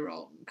easily go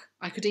wrong.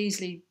 I could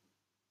easily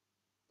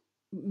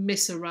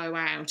miss a row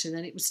out and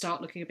then it would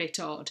start looking a bit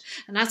odd.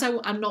 And as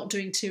I'm not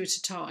doing two at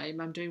a time,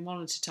 I'm doing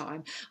one at a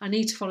time, I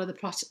need to follow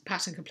the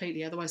pattern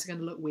completely, otherwise it's going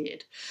to look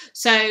weird.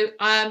 So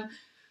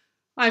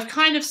I've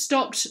kind of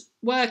stopped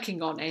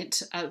working on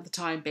it at the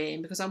time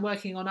being because I'm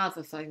working on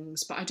other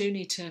things, but I do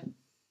need to.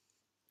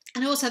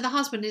 And also the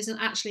husband isn't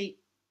actually,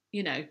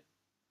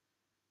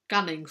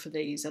 gunning for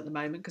these at the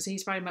moment because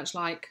he's very much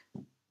like,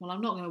 well,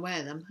 I'm not going to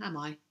wear them, am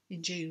I,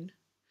 in June?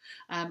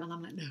 And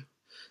I'm like, no.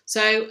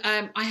 So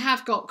I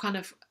have got kind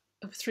of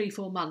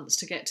 3-4 months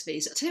to get to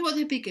these. I'll tell you what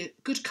they'd be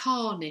good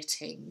car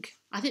knitting.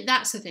 I think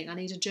that's the thing. I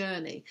need a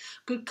journey,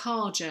 good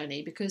car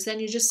journey, because then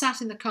you're just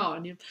sat in the car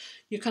and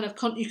you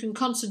can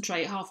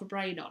concentrate half a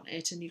brain on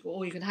it,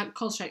 or you can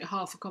concentrate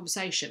half a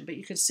conversation, but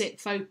you can sit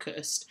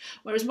focused.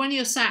 Whereas when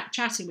you're sat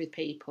chatting with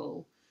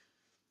people,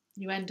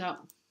 you end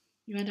up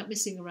You end up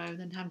missing a row and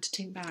then having to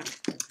tink back.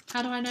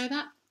 How do I know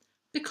that?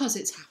 Because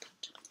it's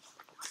happened.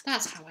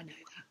 That's how I know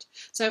that.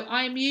 So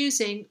I'm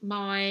using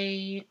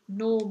my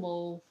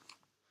normal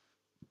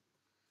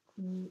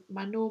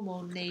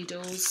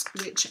needles,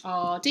 which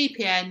are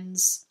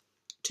DPNs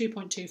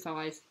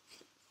 2.25,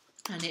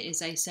 and it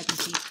is a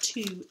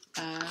 72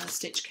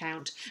 stitch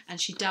count, and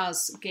she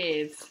does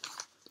give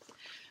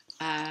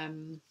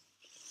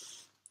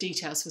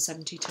details for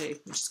 72,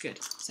 which is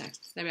good. So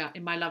there we are,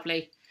 in my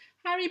lovely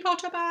Harry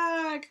Potter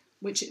bag,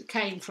 which it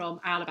came from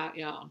Owl About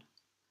Yarn.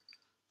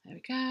 There we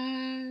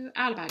go,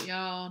 Owl About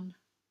Yarn.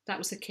 That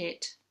was the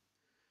kit.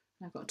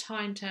 And I've got a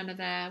time turner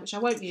there, which I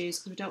won't use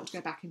because we don't want to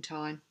go back in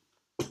time,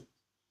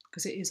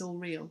 because it is all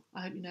real.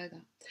 I hope you know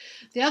that.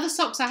 The other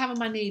socks I have on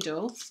my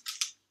needle,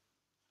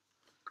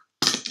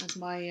 as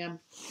my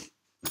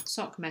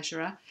sock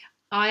measurer,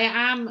 I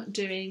am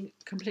doing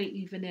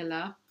completely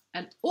vanilla,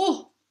 and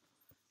oh,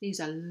 these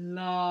are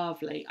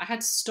lovely. I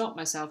had to stop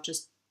myself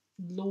just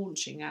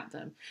launching at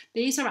them.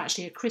 These are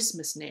actually a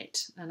Christmas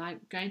knit, and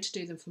I'm going to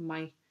do them for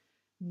my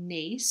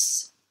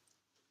niece,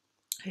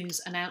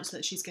 who's announced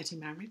that she's getting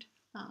married.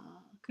 Ah,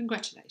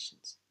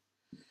 congratulations.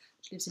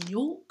 She lives in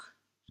York,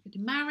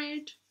 getting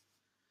married.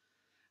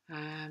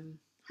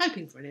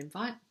 Hoping for an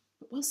invite,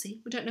 but we'll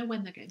see. We don't know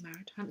when they're getting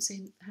married. Haven't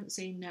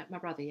seen my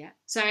brother yet.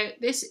 So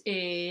this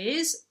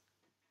is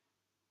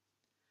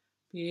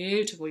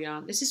beautiful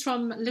yarn. This is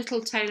from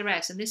Little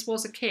Tailoress, and this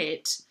was a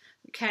kit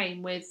that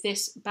came with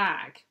this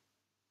bag.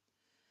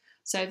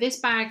 So this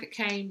bag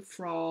came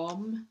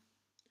from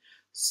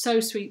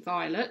So Sweet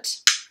Violet.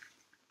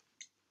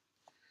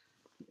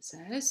 It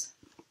says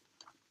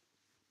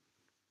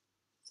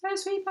So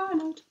Sweet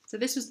Violet. So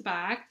this was the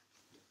bag,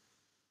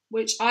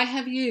 which I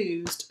have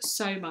used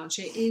so much.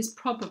 It is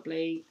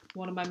probably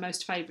one of my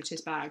most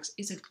favouriteest bags.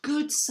 It's a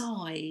good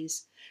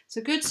size. It's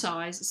a good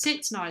size. It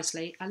sits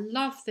nicely. I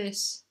love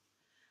this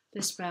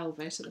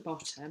velvet at the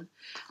bottom.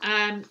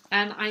 And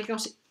I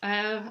got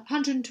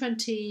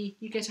 120,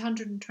 you get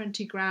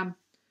 120 gram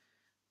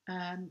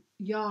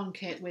yarn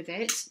kit with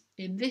it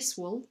in this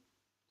wool,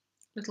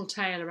 Little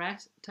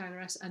Tailoress,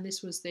 and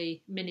this was the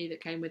mini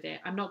that came with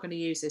it. I'm not going to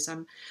use this.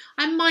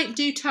 I might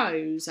do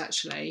toes,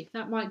 actually.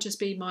 That might just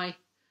be my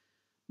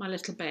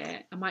little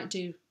bit. I might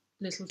do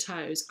little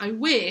toes. I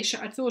wish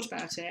I'd thought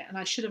about it, and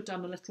I should have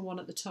done a little one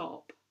at the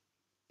top.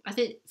 I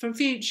think from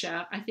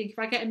future, I think if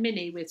I get a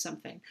mini with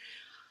something,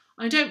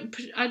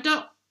 I'm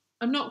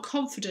not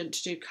confident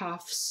to do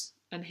cuffs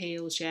and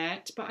heels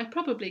yet, but I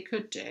probably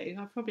could do.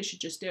 I probably should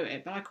just do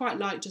it, but I quite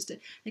like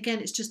again,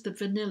 it's just the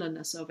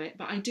vanilla-ness of it,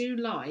 but I do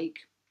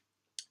like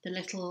the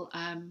little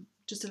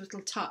just a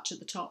little touch at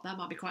the top. That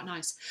might be quite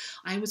nice.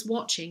 I was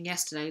watching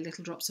yesterday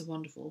Little Drops of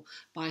Wonderful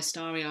by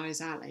Starry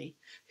Eyes Ali,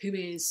 who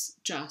is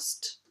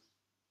just,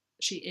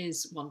 she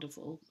is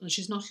wonderful. And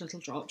she's not a little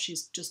drop,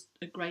 she's just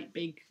a great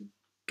big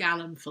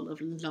gallon full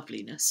of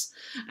loveliness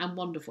and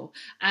wonderful.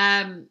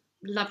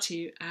 Love to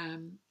you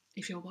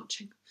if you're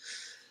watching.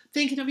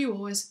 Thinking of you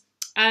always.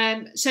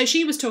 So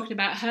she was talking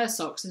about her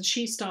socks, and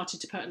she started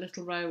to put a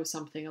little row or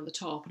something on the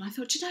top, and I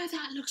thought, you know,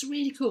 that looks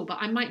really cool, but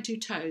I might do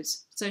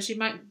toes. So she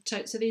might,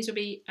 so these will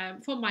be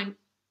for my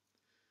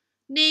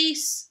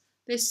niece.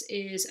 This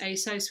is a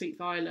So Sweet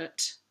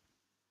Violet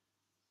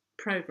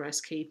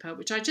Progress Keeper,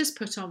 which I just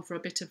put on for a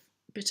bit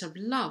of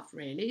love,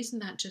 really.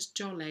 Isn't that just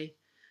jolly?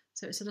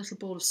 So it's a little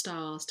ball of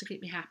stars to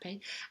keep me happy.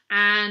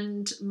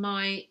 And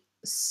my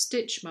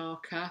stitch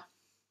marker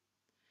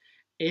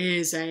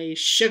is a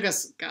Sugar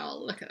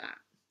Skull. Look at that,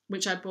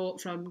 which I bought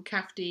from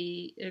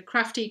Crafty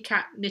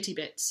Cat Knitty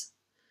Bits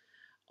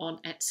on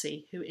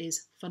Etsy, who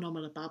is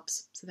phenomenal,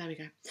 bubs. So there we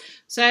go.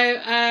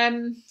 So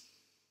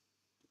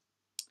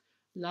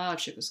love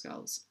Sugar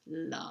Skulls,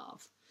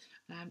 love.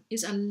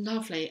 It's a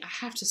lovely, I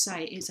have to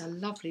say, it's a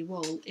lovely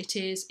wool. It's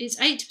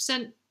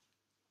 80%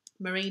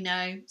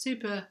 merino,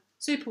 super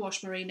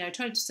wash merino,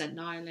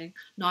 20%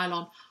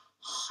 nylon.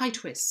 High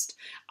twist.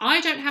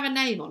 I don't have a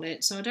name on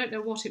it, so I don't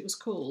know what it was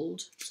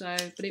called.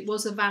 But it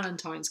was a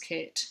Valentine's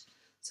kit,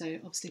 so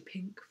obviously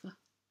pink for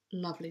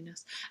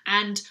loveliness.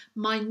 And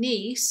my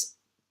niece,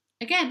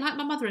 again, like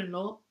my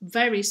mother-in-law,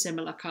 very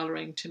similar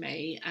colouring to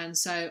me, and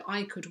so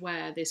I could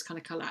wear this kind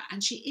of colour.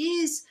 And she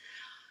is,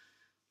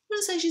 I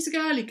wouldn't say she's a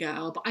girly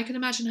girl, but I can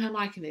imagine her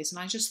liking this. And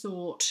I just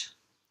thought,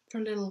 for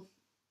a little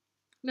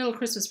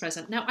Christmas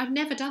present. Now, I've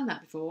never done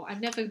that before. I've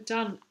only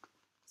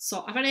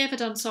ever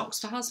done socks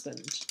for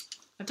husband.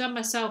 I've done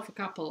myself a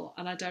couple,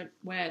 and I don't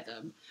wear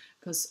them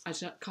because I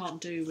can't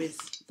do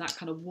with that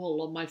kind of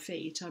wool on my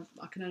feet.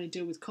 I can only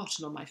do with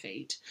cotton on my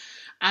feet.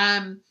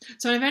 So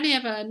I've only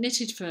ever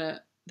knitted for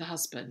the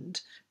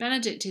husband.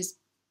 Benedict is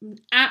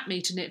at me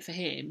to knit for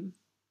him.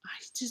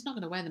 He's not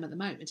going to wear them at the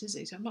moment, is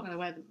he? So I'm not going to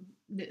wear them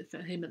knit for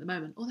him at the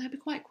moment. Although they'll be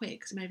quite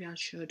quick, so maybe I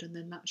should, and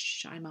then that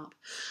shut him up.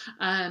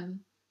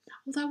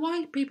 Although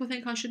why people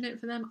think I should knit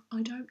for them,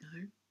 I don't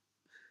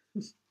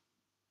know.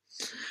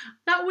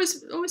 That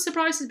always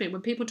surprises me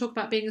when people talk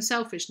about being a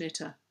selfish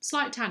knitter.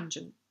 Slight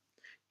tangent.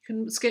 You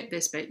can skip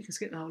this bit. You can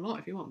skip the whole lot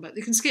if you want, but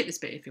you can skip this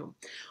bit if you want.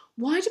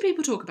 Why do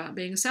people talk about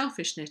being a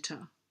selfish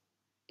knitter?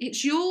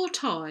 It's your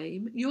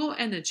time, your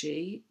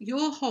energy,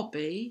 your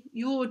hobby,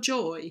 your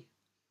joy.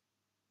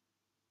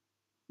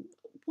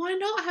 Why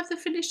not have the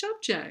finished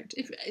object?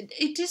 If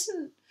it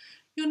isn't,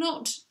 you're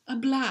not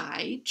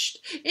obliged.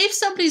 If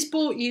somebody's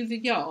bought you the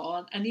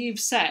yarn and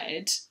you've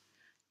said,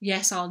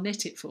 yes, I'll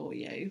knit it for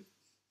you,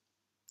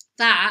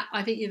 that,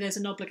 I think there's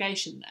an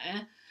obligation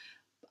there.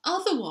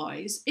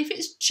 Otherwise, if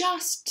it's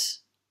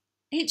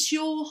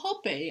your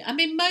hobby. I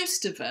mean,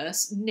 most of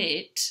us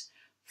knit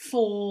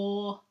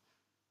for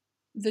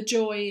the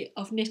joy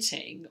of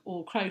knitting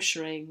or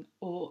crocheting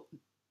or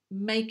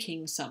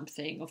making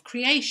something, of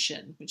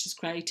creation, which is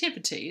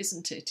creativity,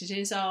 isn't it? It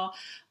is our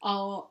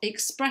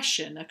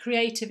expression, a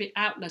creative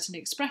outlet and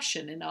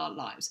expression in our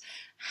lives.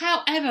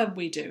 However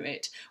we do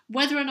it,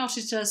 whether or not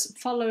it is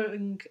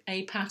following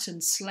a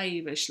pattern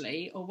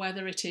slavishly or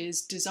whether it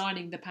is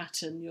designing the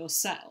pattern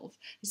yourself,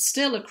 it's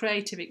still a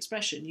creative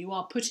expression. You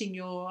are putting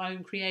your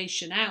own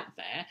creation out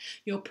there.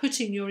 You're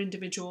putting your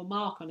individual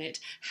mark on it,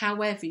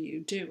 however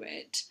you do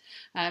it.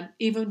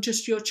 Even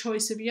just your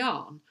choice of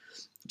yarn,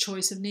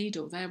 choice of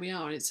needle, there we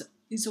are, it's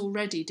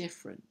already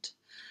different.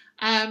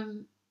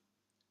 And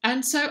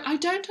so I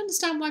don't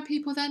understand why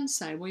people then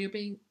say, well, you're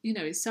being,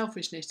 it's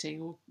selfish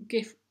knitting or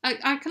gift.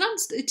 I can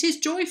understand, it is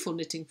joyful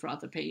knitting for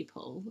other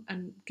people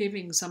and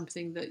giving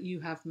something that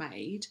you have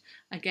made,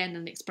 again,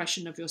 an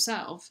expression of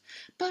yourself.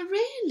 But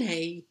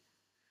really,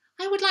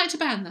 I would like to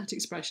ban that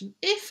expression.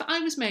 If I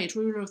was made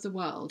ruler of the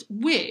world,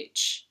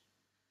 which,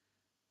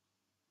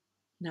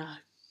 no,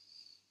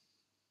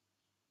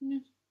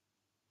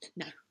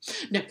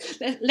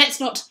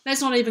 let's not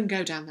even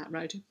go down that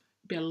road. It'd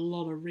be a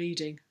lot of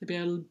reading. There'd be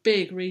a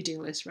big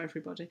reading list for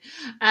everybody.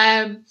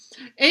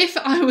 If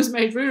I was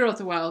made ruler of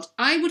the world,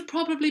 I would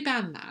probably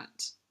ban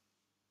that.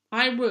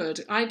 I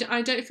would. I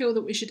don't feel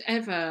that we should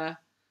ever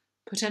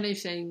put any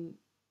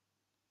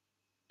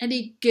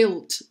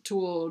guilt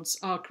towards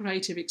our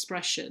creative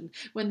expression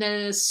when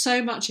there's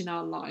so much in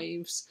our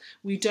lives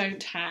we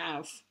don't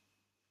have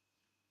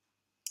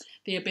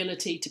the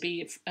ability to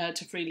be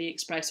to freely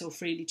express or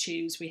freely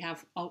choose. We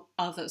have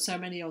so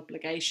many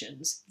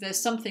obligations.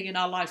 There's something in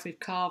our life we've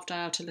carved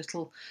out a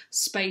little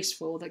space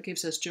for that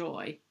gives us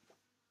joy.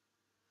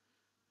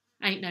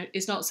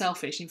 It's not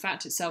selfish. In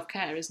fact, it's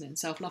self-care, isn't it? And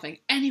self-loving.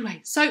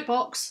 Anyway,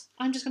 soapbox.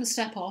 I'm just going to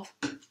step off.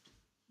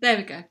 There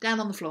we go, down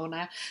on the floor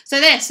now.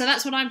 So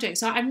that's what I'm doing.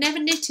 So I've never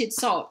knitted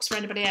socks for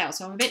anybody else,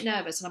 so I'm a bit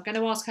nervous, and I'm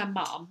going to ask her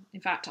mum.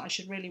 In fact, I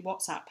should really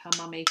WhatsApp her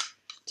mummy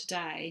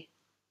today,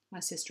 my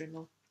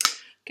sister-in-law.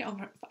 Get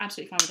on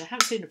absolutely fine with her.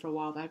 Haven't seen her for a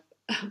while though.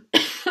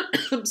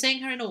 I'm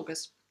seeing her in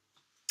August,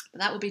 but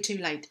that will be too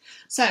late.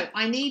 So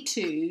I need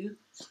to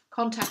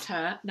contact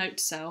her, note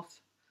to self,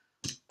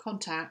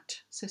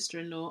 contact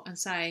sister-in-law and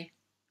say,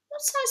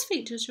 what size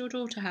feet does your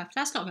daughter have?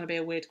 That's not going to be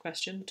a weird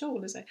question at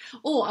all, is it?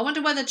 Or I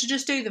wonder whether to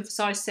just do them for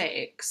size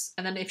 6,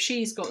 and then if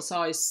she's got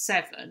size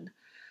 7,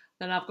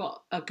 then I've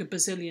got a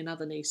bazillion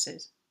other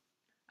nieces.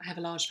 I have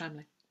a large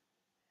family.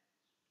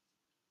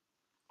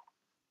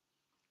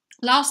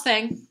 Last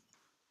thing.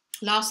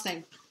 So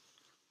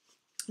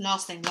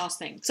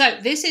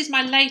this is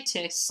my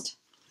latest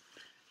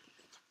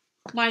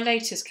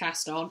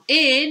cast on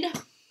in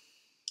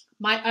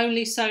my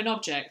only sewn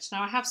object.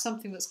 Now I have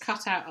something that's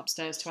cut out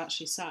upstairs to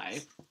actually sew,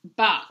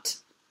 but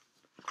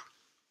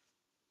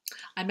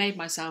I made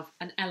myself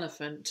an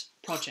elephant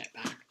project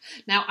bag.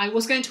 Now I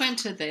was going to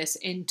enter this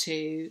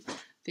into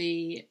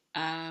the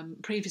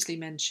previously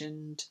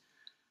mentioned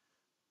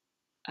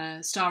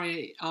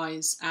Starry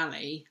Eyes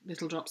Ali,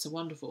 Little Drops of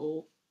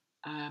Wonderful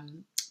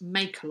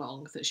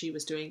make-along that she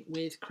was doing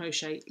with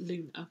Crochet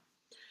Luna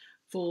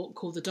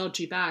called the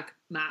Dodgy Bag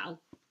Mal,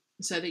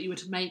 so that you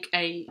would make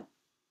a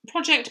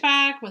project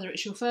bag, whether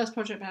it's your first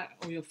project bag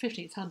or your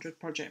 1500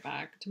 project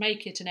bag, to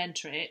make it and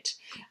enter it.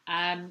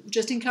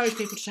 Just encourage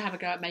people to have a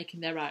go at making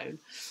their own.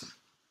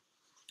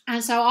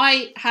 And so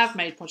I have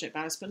made project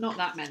bags, but not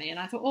that many, and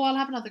I thought, I'll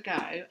have another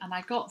go, and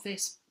I got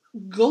this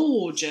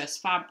gorgeous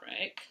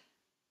fabric.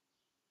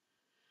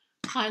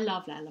 I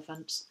love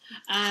elephants.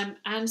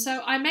 And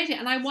so I made it,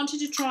 and I wanted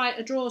to try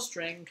a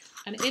drawstring,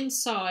 and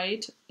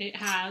inside it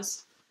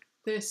has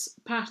this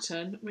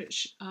pattern,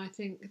 which I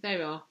think, there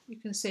we are, you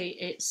can see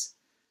it's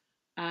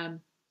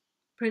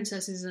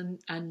princesses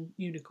and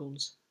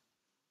unicorns.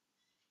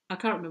 I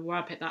can't remember where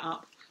I picked that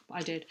up, but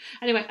I did.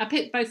 Anyway, I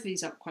picked both of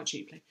these up quite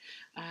cheaply.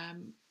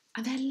 And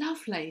they're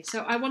lovely.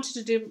 So I wanted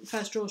to do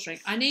first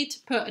drawstring. I need to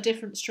put a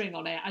different string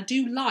on it. I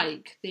do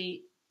like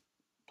the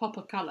pop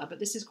of colour, but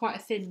this is quite a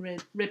thin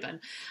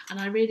ribbon, and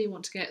I really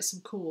want to get some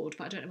cord,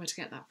 but I don't know where to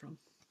get that from.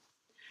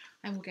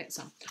 I will get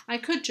some. I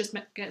could just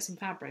get some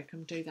fabric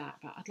and do that,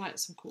 but I'd like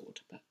some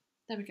cord. But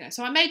there we go.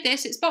 So I made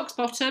this. It's box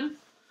bottom.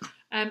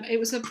 It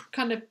was a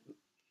kind of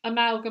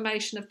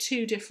amalgamation of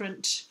two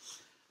different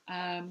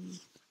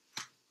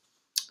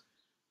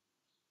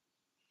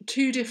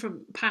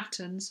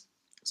patterns.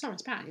 Sorry,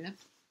 it's bad,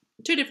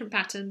 Two different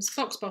patterns.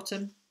 Box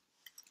bottom.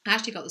 I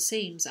actually got the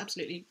seams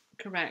absolutely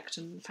correct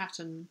and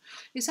pattern.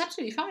 It's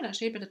absolutely fine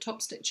actually, a bit of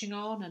top stitching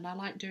on, and I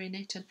like doing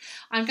it. And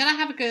I'm going to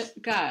have a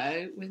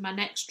go with my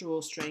next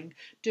drawstring,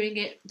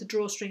 doing the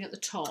drawstring at the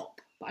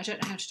top, but I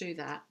don't know how to do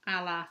that.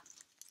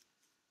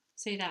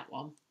 See that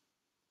one?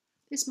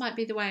 This might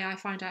be the way I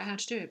find out how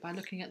to do it, by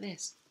looking at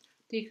this,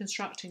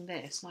 deconstructing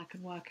this, and I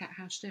can work out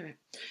how to do it.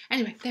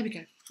 Anyway, there we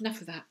go.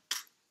 Enough of that.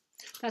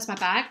 That's my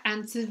bag.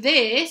 And so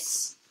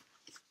this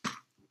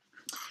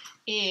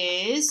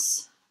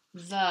is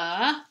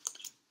the...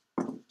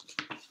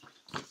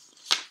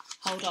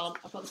 Hold on,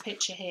 I've got the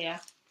picture here.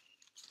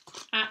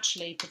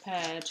 Actually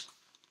prepared.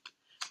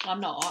 Well,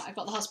 I'm not. I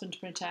got the husband to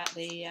print out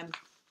the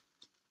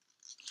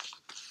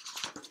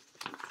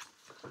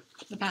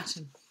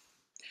pattern.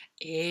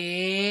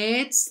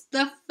 It's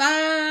the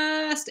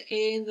first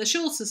in the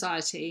Shawl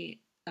Society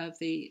of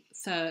the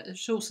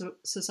Shawl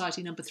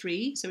Society number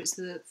 3. So it's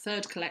the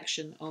third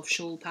collection of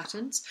shawl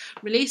patterns,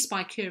 released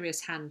by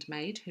Curious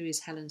Handmade, who is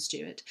Helen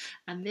Stewart.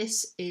 And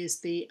this is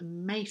the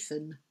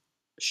Maython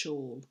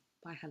shawl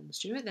by Helen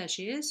Stewart. There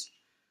she is.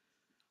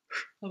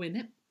 Oh, in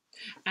it.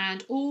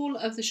 And all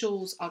of the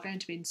shawls are going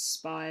to be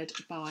inspired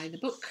by the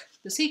book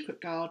The Secret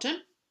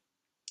Garden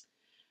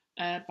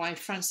by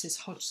Frances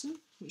Hodgson,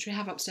 which we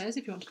have upstairs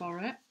if you want to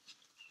borrow it.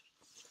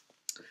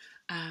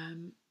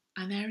 And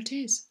there it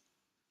is.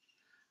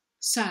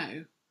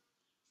 So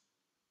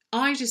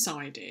I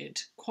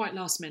decided quite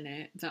last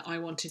minute that I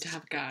wanted to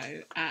have a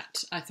go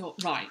at, I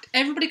thought, right,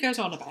 everybody goes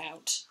on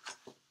about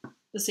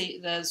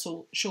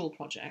the shawl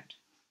project.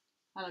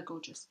 Hello,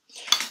 gorgeous.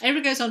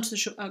 Everybody goes on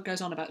to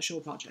goes on about the shawl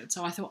project.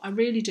 So I thought, I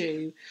really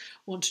do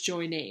want to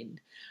join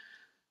in.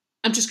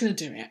 I'm just going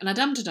to do it. And I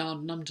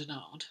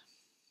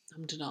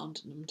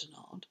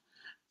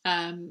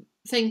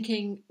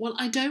thinking, well,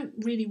 I don't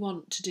really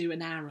want to do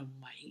an Aran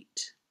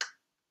weight.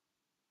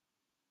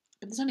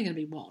 But there's only going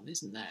to be one,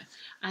 isn't there?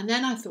 And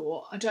then I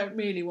thought, I don't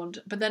really want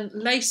to, but then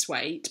lace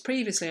weight,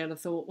 previously I'd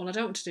have thought, well, I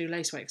don't want to do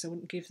lace weight because I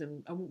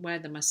wouldn't wear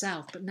them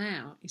myself. But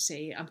now, you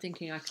see, I'm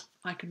thinking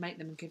I can make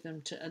them and give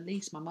them to at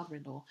least my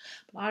mother-in-law.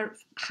 But I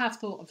have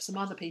thought of some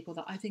other people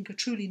that I think are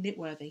truly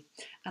knit-worthy,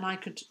 and I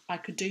could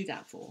do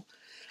that for.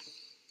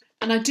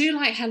 And I do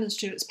like Helen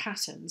Stewart's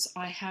patterns.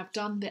 I have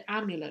done the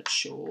amulet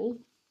shawl.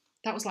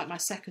 That was like my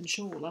second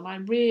shawl, and I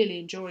really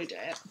enjoyed it.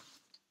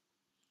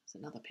 There's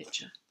another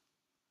picture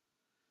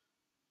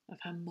of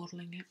her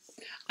modelling it.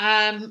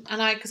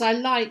 Because I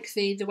like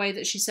the way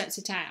that she sets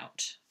it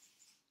out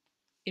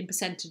in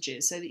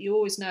percentages, so that you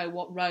always know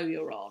what row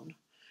you're on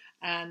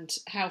and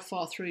how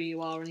far through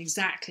you are and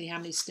exactly how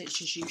many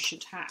stitches you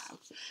should have.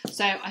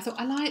 So I thought,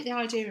 I like the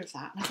idea of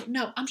that. And I thought,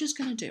 no, I'm just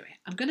going to do it.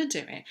 I'm going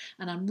to do it,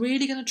 and I'm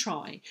really going to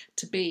try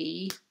to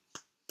be...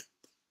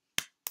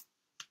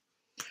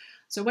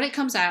 So when it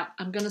comes out,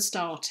 I'm going to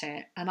start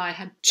it. And I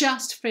had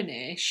just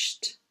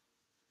finished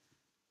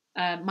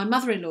my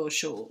mother-in-law's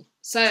shawl.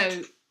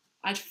 So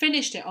I'd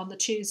finished it on the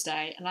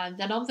Tuesday, and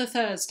then on the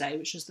Thursday,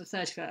 which was the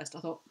 31st, I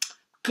thought,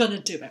 gonna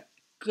do it.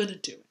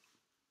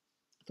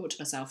 I thought to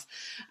myself.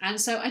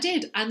 And so I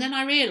did. And then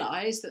I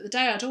realised that the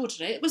day I'd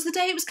ordered it was the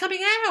day it was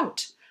coming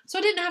out. So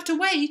I didn't have to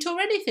wait or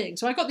anything.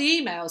 So I got the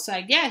email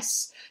saying,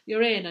 yes,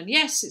 you're in, and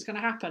yes, it's going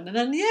to happen. And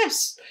then,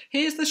 yes,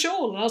 here's the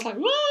shawl. And I was like,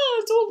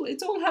 whoa,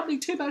 it's all happening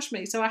too much for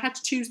me. So I had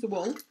to choose the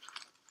wool,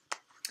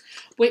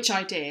 which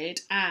I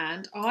did.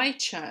 And I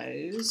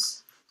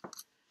chose...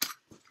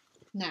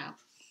 Now,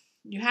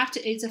 you have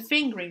to, it's a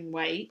fingering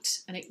weight,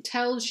 and it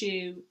tells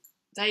you,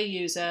 they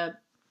use a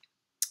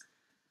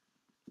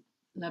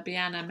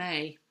Labiana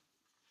May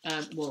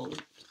wool.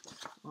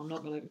 I'm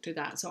not going to do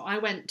that. So I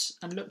went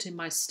and looked in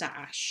my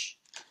stash.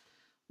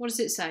 What does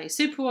it say?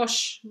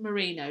 Superwash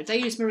Merino. They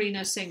use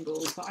Merino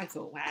singles, but I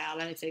thought, well,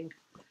 anything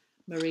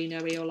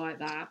Merino-y or like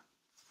that.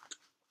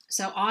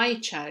 So I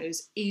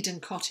chose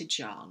Eden Cottage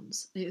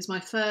yarns. It was my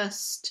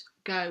first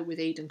go with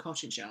Eden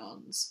Cottage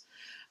yarns.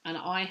 And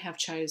I have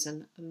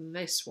chosen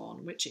this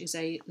one, which is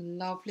a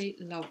lovely,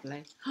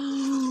 lovely...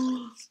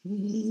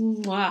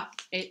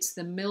 It's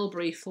the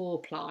Milbury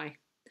 4-ply.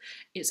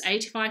 It's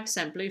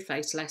 85% blue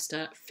face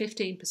Leicester,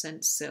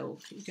 15%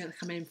 silk. You're going to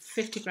come in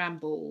 50-gram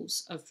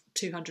balls of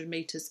 200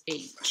 metres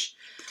each.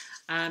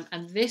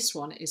 And this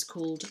one is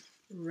called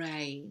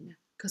Rain,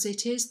 because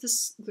it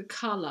is the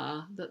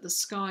colour that the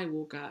sky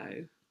will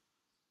go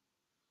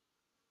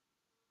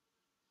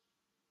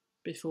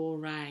before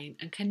rain.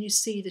 And can you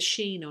see the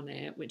sheen on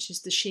it, which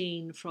is the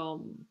sheen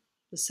from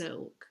the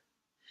silk?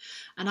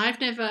 And I've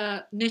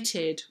never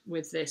knitted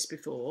with this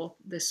before,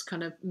 this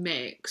kind of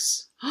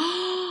mix.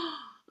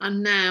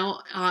 And now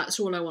that's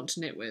all I want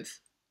to knit with.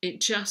 It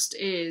just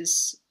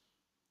is...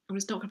 Oh,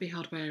 it's not going to be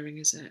hard wearing,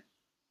 is it?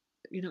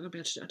 You're not going to be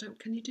able to do...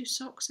 Can you do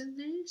socks in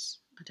these?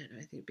 I don't know.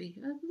 I think it'd be...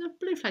 the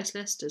blue face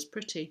Leicester's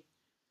pretty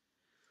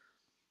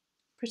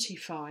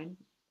fine.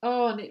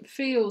 Oh, and it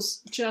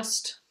feels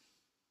just...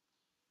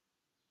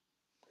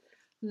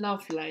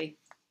 lovely,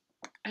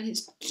 and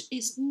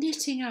it's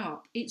knitting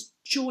up. It's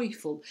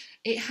joyful.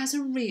 It has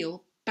a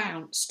real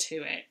bounce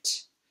to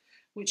it,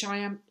 which I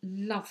am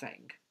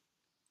loving.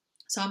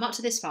 So I'm up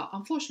to this far.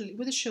 Unfortunately,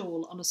 with a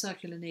shawl on a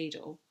circular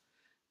needle,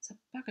 It's a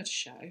bugger to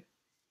show.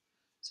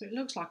 So it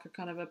looks like a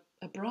kind of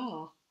a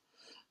bra,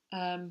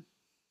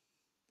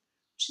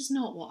 which is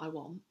not what I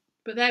want.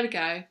 But there we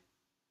go.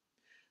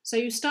 So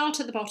you start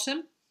at the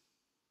bottom.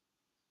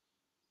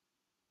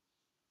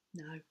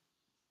 No.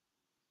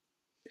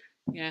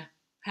 Yeah,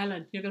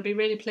 Helen, you're going to be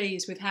really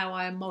pleased with how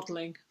I am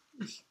modelling.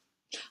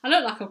 I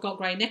look like I've got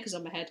grey knickers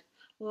on my head.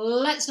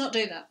 Let's not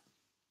do that.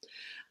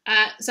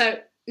 So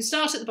you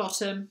start at the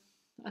bottom.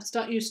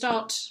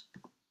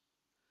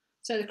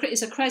 So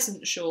it's a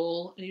crescent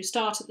shawl, and you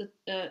start at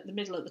the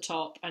middle at the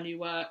top, and you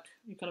kind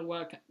of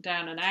work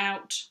down and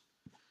out.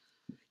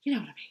 You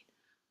know what I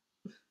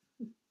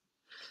mean?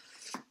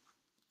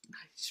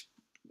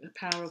 The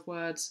power of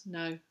words.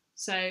 No.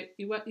 So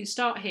you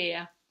start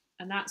here,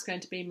 and that's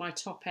going to be my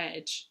top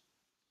edge.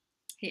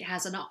 It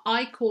has an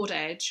I-cord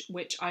edge,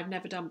 which I've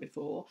never done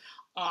before.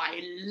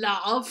 I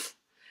love,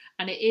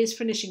 and it is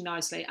finishing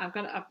nicely. I've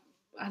had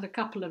a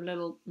couple of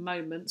little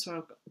moments where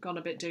I've gone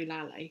a bit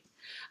doolally.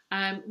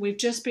 We've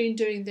just been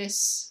doing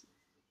this.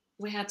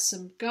 We had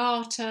some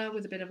garter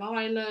with a bit of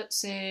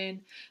eyelets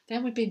in.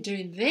 Then we've been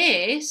doing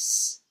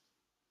this,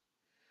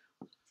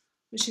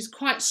 which is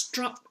quite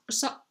structural.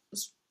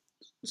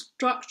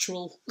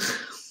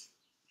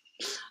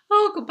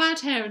 Oh, I've got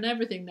bad hair and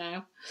everything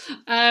now.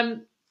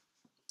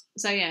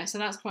 So yeah, so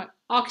that's quite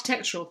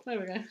architectural. There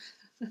we go.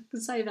 I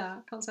can say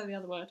that. Can't say the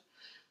other word.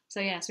 So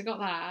yeah, so we got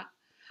that.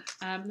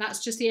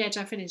 That's just the edge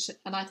I finished,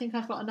 and I think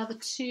I've got another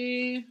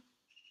 2.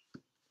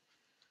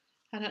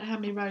 I don't know how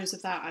many rows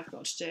of that I've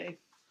got to do.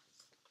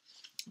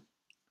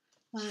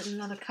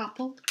 Another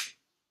couple.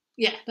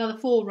 Yeah, another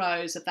 4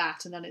 rows of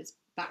that, and then it's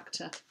back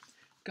to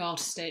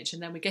garter stitch,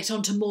 and then we get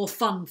on to more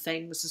fun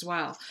things as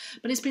well.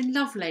 But it's been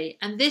lovely,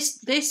 and this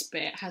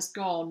bit has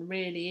gone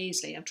really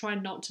easily. I'm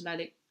trying not to let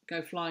it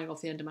go flying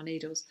off the end of my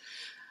needles.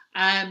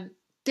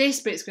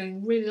 This bit's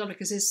going really lovely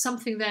because there's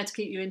something there to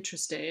keep you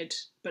interested,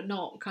 but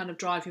not kind of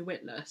drive you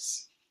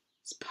witless.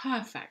 It's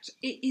perfect.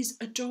 It is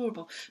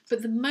adorable.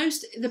 But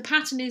the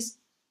pattern is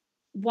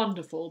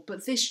wonderful,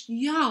 but this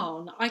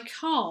yarn, I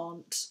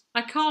can't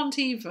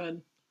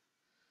even.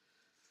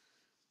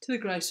 To the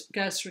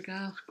grocery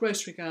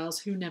girls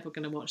who are never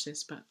going to watch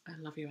this, but I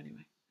love you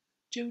anyway.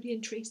 Jodie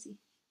and Tracy.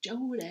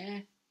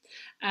 Jodie.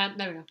 There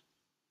we go.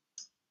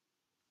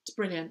 It's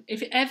brilliant.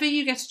 If ever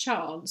you get a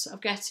chance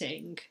of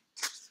getting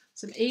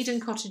some Eden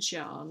Cottage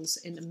yarns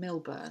in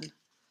Milburn,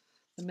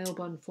 the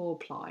Milburn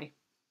 4-ply.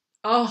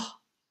 Oh,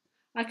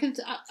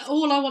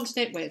 all I want to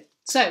knit with.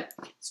 So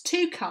it's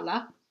 2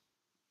 colour.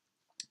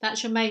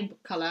 That's your main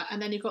colour,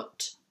 and then you've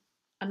got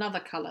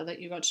another colour that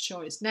you've got to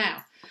choose.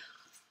 Now,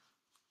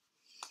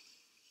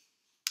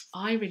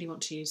 I really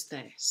want to use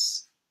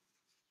this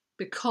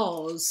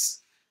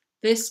because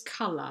this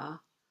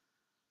colour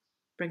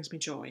brings me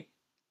joy.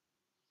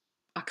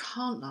 I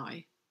can't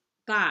lie.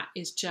 That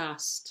is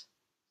just...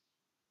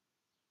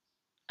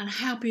 And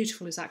how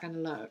beautiful is that going to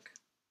look?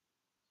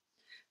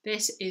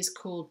 This is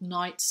called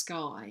Night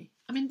Sky.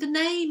 I mean, the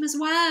name as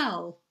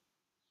well.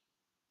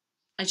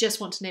 I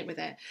just want to knit with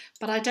it.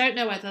 But I don't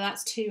know whether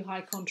that's too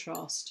high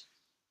contrast.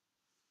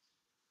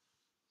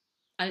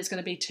 And it's going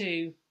to be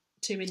too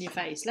in your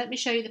face. Let me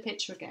show you the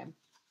picture again.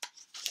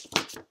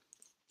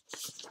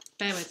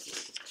 Bear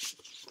with.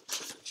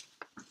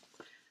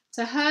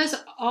 So hers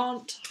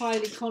aren't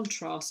highly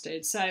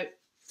contrasted. So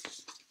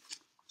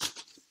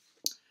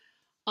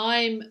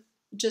I've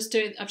just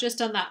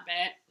done that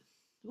bit.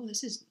 Oh,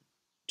 this is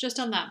just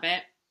done that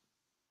bit.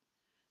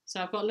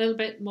 So I've got a little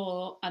bit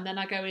more, and then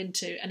I go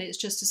into, and it's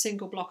just a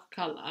single block of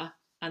colour,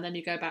 and then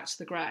you go back to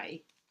the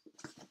grey.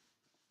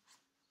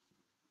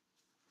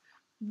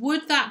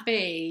 Would that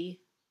be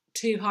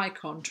too high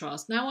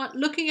contrast? Now,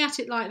 looking at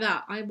it like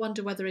that, I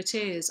wonder whether it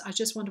is. I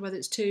just wonder whether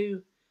it's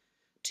too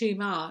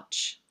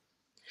much.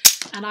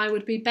 And I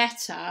would be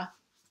better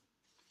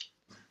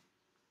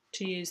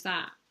to use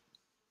that.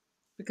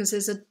 Because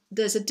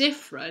there's a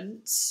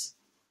difference,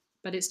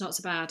 but it's not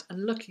so bad.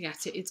 And looking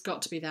at it, it's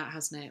got to be that,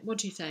 hasn't it? What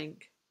do you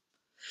think?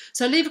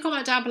 So leave a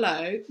comment down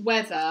below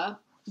whether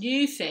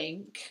you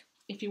think,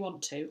 if you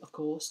want to, of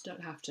course,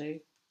 don't have to.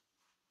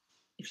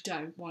 If you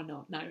don't, why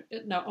not? No,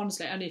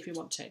 honestly, only if you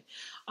want to.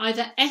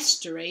 Either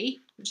Estuary,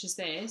 which is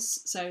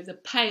this, so the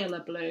paler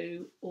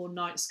blue, or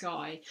Night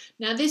Sky.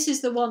 Now, this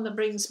is the one that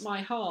brings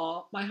my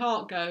heart. My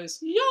heart goes,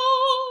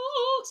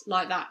 yes,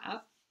 like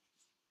that.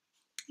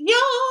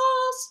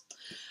 Yes!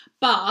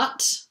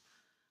 But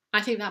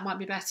I think that might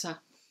be better.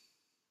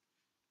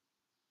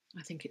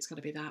 I think it's got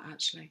to be that,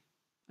 actually.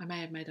 I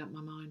may have made up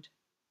my mind.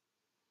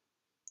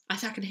 I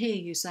can hear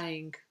you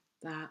saying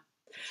that.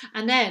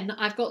 And then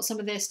I've got some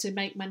of this to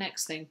make my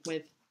next thing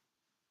with.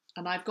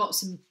 And I've got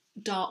some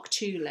dark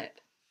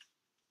tulip.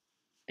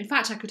 In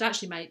fact, I could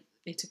actually make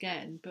it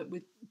again, but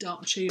with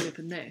dark tulip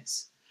and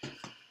this.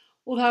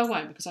 Although I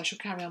won't, because I shall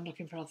carry on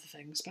looking for other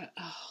things. But,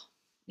 oh,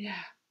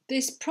 yeah.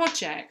 This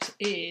project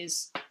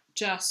is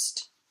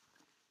just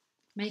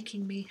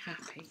making me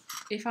happy.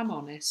 If I'm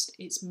honest,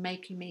 it's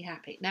making me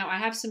happy. Now, I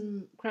have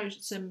some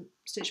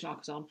stitch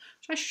markers on,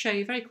 which I shall show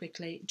you very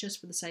quickly,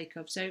 just for the sake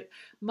of. So,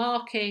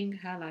 marking,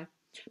 hello.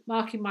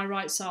 marking my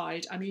right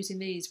side, I'm using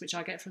these, which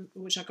I got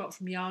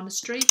from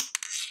Yarnistry.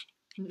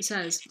 And it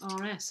says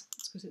RS.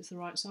 It's because it's the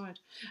right side.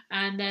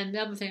 And then the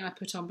other thing I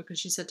put on, because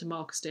she said to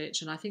mark a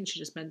stitch, and I think she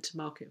just meant to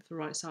mark it for the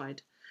right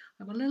side.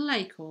 I've got a little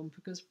acorn,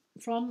 because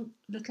from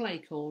little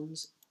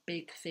acorns,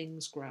 big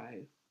things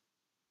grow.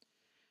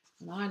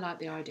 And I like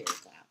the idea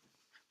of that.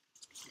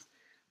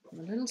 From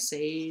a little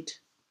seed,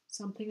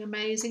 something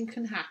amazing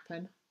can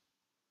happen.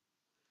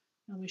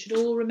 And we should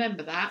all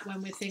remember that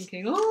when we're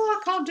thinking, oh,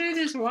 I can't do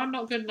this, or I'm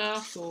not good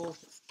enough, or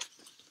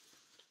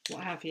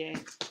what have you.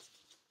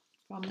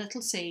 From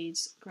little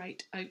seeds,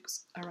 great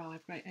oaks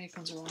arrive, great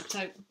acorns arrive.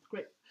 So,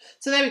 great.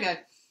 So there we go.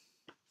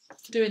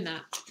 Doing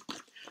that.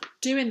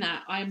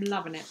 I am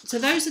loving it. So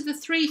those are the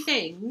 3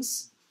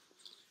 things.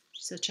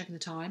 She says, checking the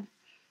time.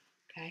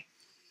 Okay.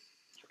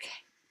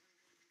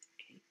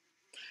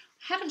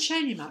 I haven't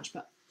shown you much,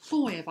 but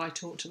boy, have I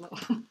talked a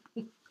lot.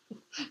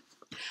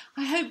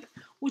 I hope,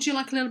 would you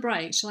like a little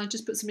break? Shall I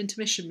just put some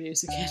intermission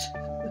music in?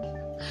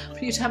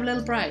 For you to have a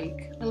little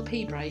break, a little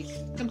pee break.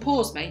 You can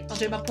pause me. I'll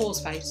do my pause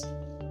face.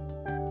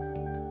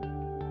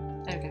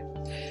 There we go.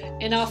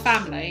 In our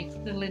family,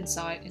 little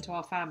insight into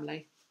our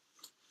family.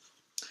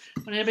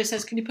 When anybody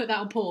says, can you put that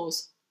on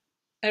pause?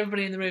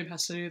 Everybody in the room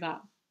has to do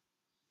that.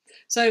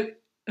 So,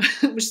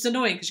 which is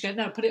annoying because you go,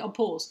 no, put it on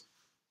pause.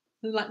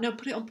 And they're like, no,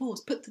 put it on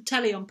pause. Put the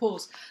telly on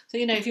pause. So,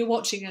 you know, if you're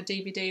watching a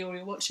DVD or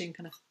you're watching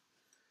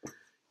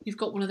you've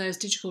got one of those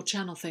digital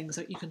channel things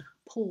that you can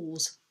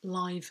pause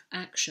live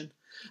action.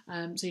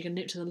 So you can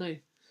nip to the loo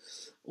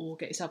or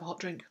get yourself a hot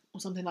drink or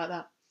something like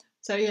that.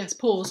 So, yes,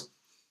 pause.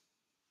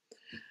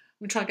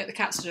 We try and get the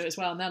cats to do it as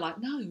well. And they're like,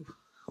 no,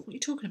 what are you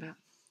talking about?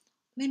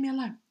 Leave me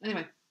alone.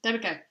 Anyway, there we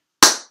go.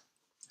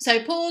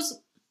 So, pause.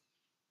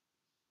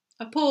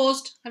 I've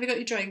paused. Have you got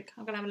your drink?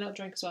 I'm going to have a little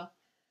drink as well.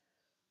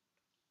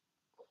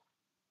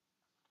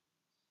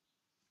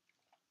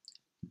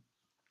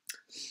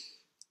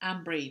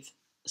 And breathe.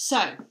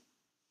 So,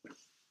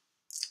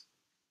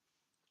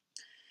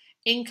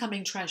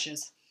 incoming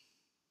treasures.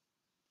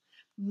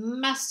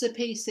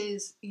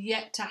 Masterpieces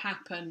yet to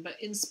happen,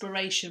 but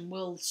inspiration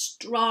will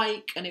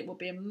strike and it will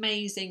be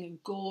amazing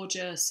and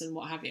gorgeous and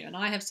what have you. And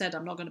I have said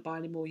I'm not going to buy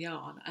any more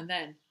yarn, and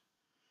then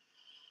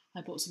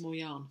I bought some more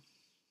yarn.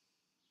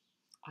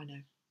 I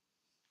know.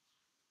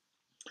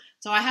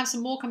 So I have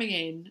some more coming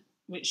in,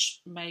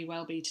 which may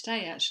well be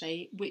today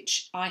actually,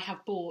 which I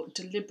have bought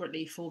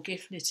deliberately for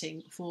gift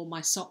knitting, for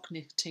my sock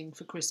knitting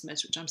for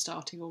Christmas, which I'm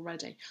starting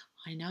already.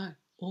 I know,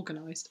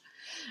 organised.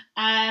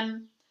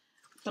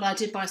 But I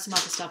did buy some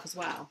other stuff as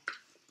well.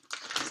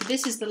 So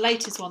this is the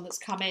latest one that's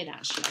come in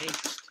actually.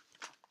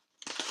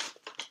 Do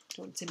you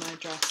want to see my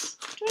address?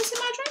 Do you want to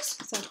see my address?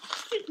 So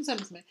you can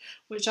send it to me.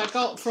 Which I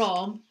got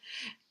from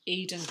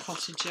Eden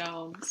Cottage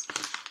Yarns,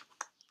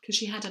 because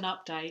she had an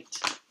update.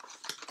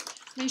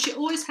 And she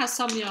always has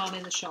some yarn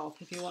in the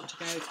shop if you want to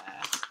go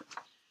there.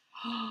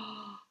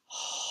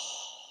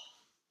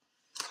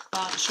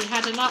 But she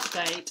had an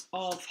update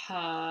of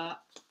her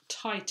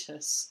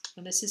Titus.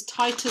 And this is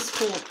Titus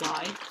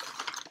 4-ply,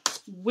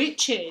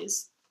 which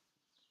is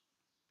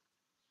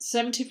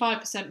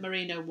 75%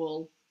 merino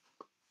wool,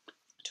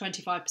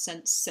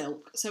 25%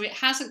 silk. So it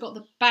hasn't got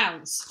the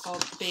bounce of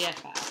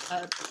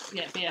BFL,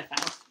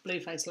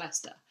 Blueface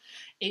Leicester.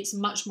 It's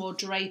much more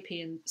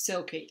drapey and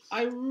silky.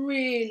 I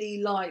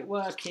really like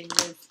working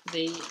with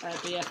the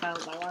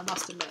BFL though, I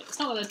must admit. It's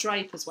not going to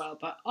drape as well,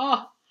 but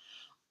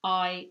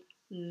I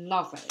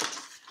love it.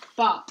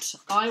 But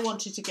I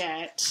wanted to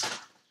get,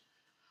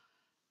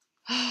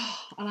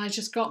 and I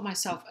just got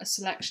myself a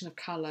selection of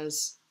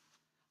colours.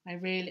 I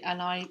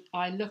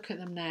look at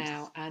them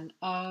now and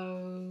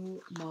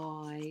oh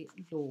my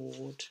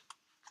Lord,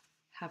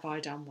 have I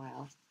done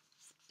well.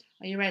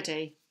 Are you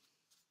ready?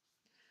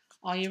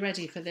 Are you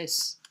ready for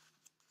this?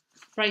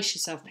 Brace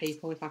yourself,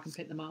 people, if I can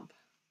pick them up.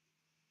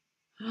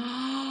 Look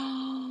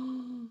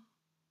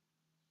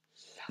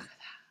at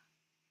that.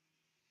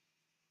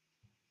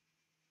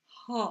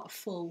 Heart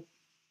full.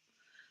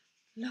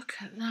 Look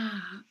at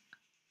that.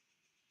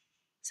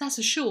 So that's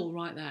a shawl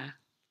right there.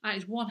 That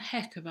is one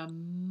heck of a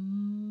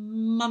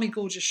mummy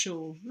gorgeous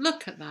shawl.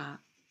 Look at that.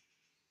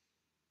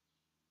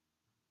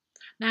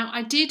 Now,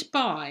 I did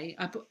buy,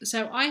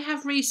 so I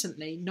have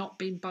recently not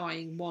been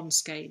buying one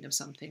skein of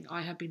something.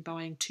 I have been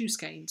buying 2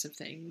 skeins of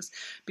things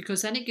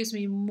because then it gives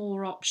me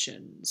more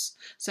options.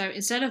 So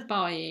instead of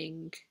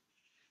buying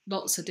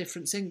lots of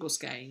different single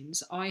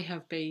skeins,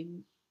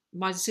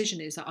 my decision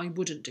is that I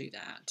wouldn't do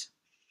that.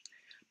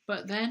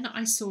 But then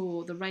I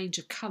saw the range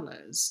of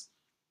colours,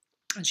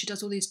 and she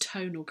does all these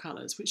tonal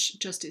colours, which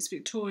just, it's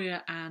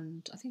Victoria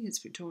and, I think it's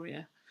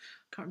Victoria,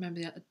 I can't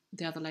remember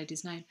the other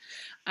lady's name,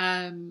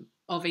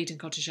 of Eden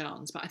Cottage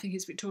Yarns, but I think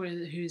it's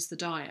Victoria who's the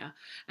dyer,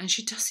 and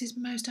she does these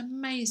most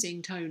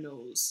amazing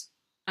tonals.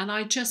 And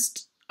I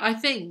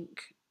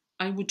think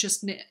I would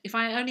just knit, if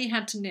I only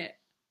had to knit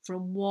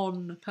from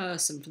one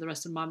person for the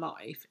rest of my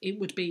life, it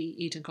would be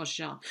Eden Cottage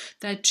Yarn.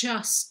 They're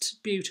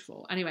just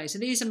beautiful. Anyway, so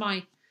these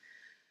are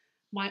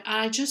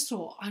I just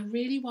thought I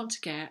really want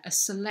to get a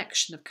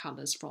selection of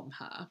colours from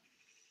her.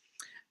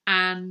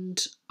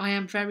 And I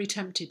am very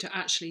tempted to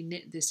actually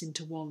knit this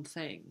into one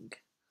thing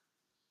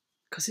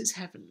because it's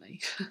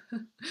heavenly.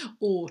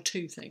 Or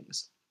two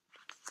things.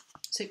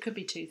 So it could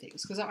be two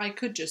things because I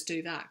could just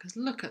do that because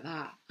look at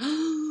that.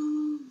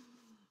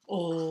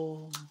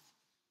 Or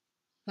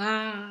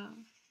that.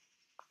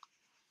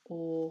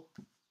 Or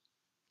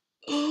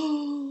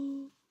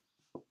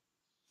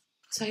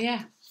so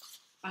yeah,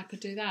 I could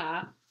do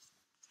that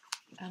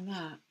and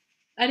that.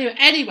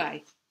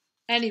 Anyway,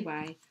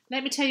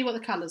 let me tell you what the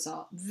colours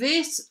are.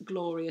 This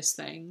glorious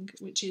thing,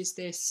 which is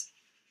this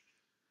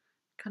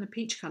kind of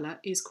peach colour,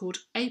 is called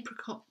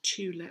Apricot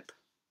Tulip.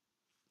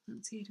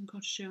 That's Eden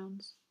Cottage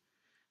Yarns.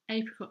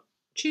 Apricot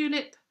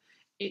Tulip.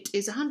 It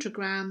is 100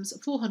 grams,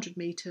 400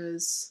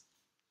 metres,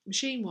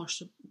 machine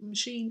washable.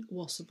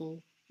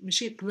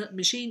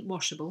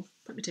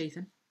 Put my teeth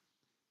in.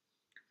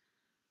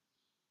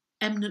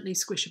 Eminently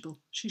squishable.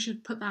 She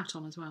should put that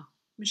on as well.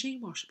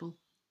 Machine washable,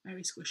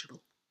 very squishable.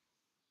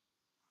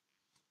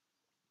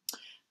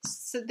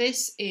 So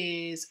this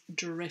is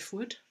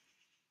driftwood,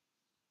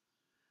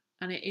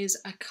 and it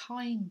is a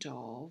kind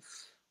of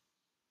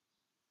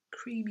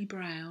creamy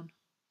brown.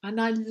 And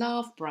I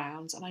love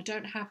browns, and I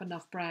don't have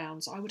enough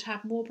browns. I would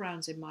have more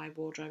browns in my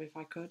wardrobe if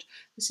I could.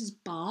 This is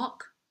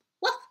bark.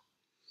 Woof!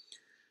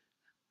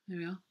 There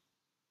we are.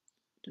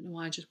 Don't know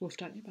why I just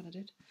woofed at you, but I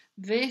did.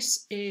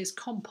 This is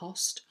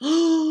compost.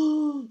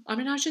 I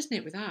mean, I just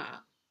knit with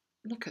that.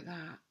 Look at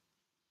that.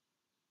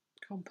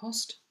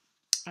 Compost.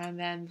 And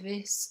then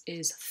this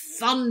is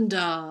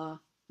thunder.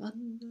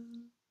 Thunder.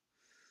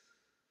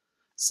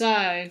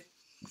 So,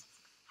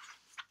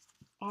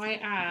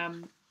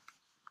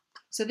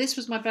 so this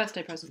was my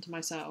birthday present to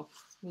myself,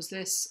 was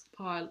this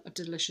pile of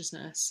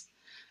deliciousness.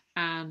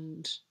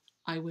 And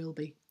I will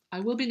be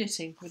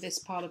knitting with this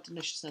pile of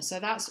deliciousness.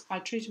 So I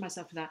treated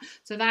myself to that.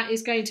 So that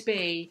is going to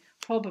be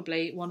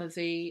probably one of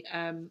the,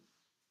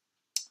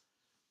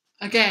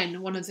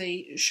 again, one of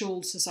the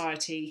Shawl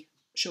Society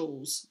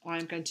shawls.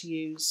 I'm going to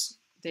use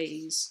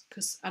these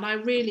and I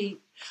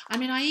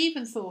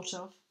even thought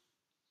of,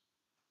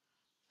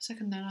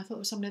 second then, I thought there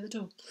was somebody at the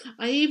door.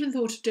 I even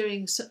thought of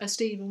doing a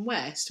Stephen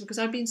West because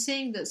I've been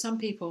seeing that some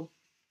people,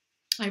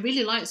 I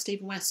really like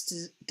Stephen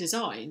West's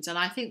designs and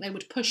I think they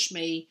would push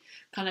me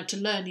kind of to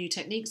learn new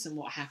techniques and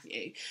what have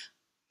you.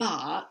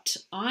 But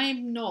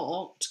I'm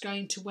not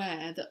going to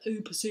wear the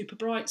super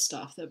bright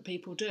stuff that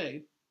people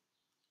do.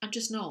 I'm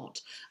just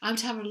not. I would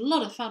have a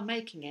lot of fun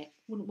making it,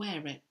 wouldn't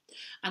wear it.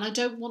 And I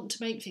don't want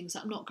to make things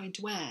that I'm not going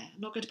to wear. I'm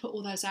not going to put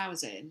all those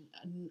hours in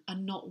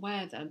and not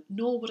wear them,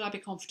 nor would I be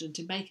confident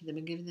in making them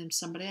and giving them to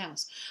somebody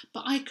else.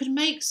 But I could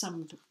make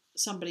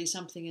somebody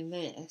something in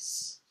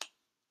this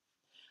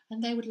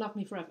and they would love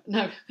me forever.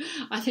 No,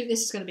 I think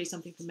this is going to be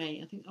something for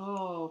me. I think,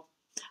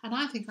 and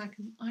I think I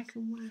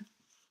can wear.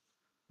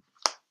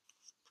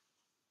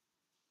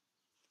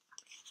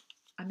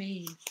 I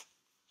mean,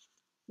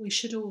 we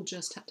should all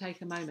just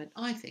take a moment.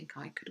 I think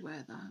I could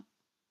wear that.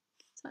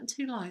 Is that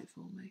too light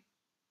for me?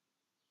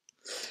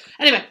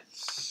 Anyway,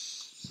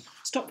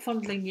 stop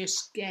fondling your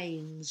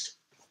skeins,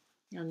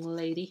 young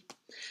lady.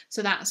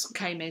 So that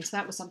came in. So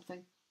that was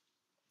something.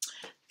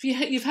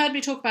 You've heard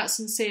me talk about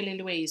Sincerely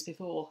Louise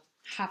before,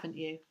 haven't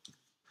you?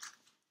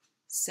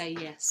 Say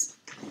yes.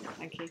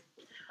 Thank you.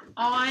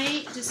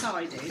 I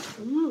decided.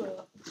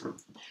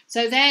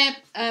 So they're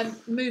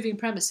moving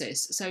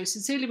premises. So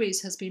Sincerely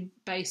Louise has been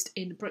based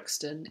in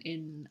Brixton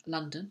in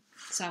London,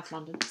 South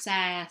London.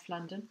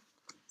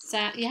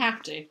 So you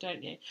have to,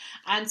 don't you?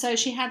 And so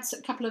she had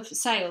a couple of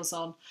sales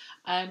on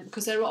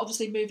because they're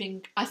obviously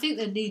moving. I think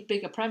they need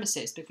bigger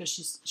premises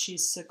because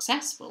she's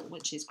successful,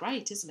 which is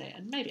great, isn't it?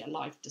 And maybe a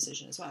life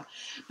decision as well.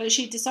 But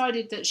she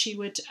decided that she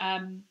would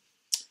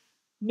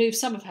move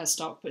some of her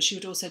stock, but she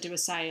would also do a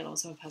sale on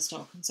some of her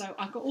stock. And so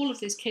I've got all of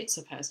these kits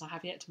of hers, and I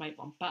have yet to make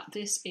one, but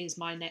this is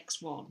my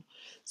next one.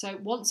 So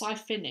once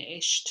I've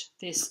finished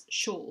this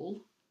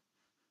shawl,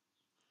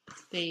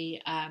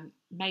 the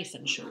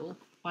Mathan shawl,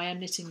 I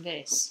am knitting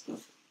this.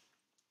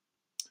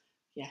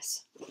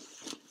 Yes. It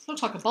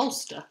looks like a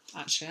bolster,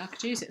 actually. I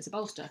could use it as a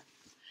bolster.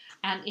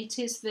 And it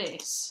is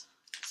this.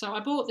 So I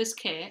bought this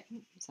kit.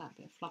 Is that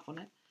a bit of fluff on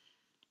it?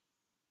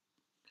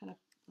 Kind of.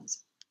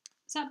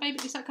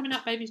 Is that coming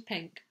up? Baby's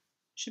pink.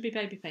 Should be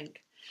baby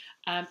pink.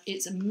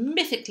 It's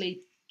mythically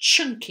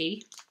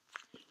chunky.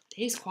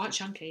 It is quite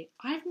chunky.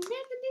 I've never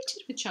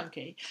knitted with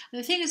chunky.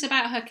 And the thing is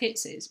about her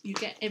kits is you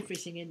get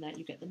everything in there.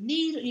 You get the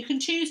needle. You can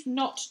choose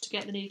not to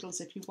get the needles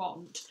if you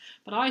want.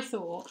 But I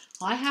thought,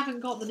 I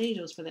haven't got the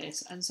needles for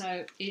this. And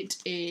so it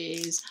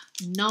is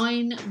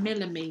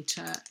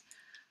 9mm.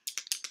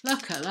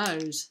 Look at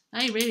those.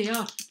 They really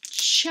are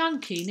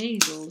chunky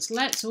needles.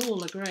 Let's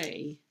all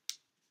agree.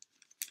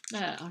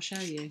 Look, I'll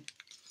show you.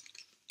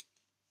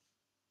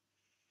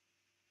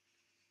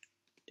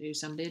 Do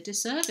somebody a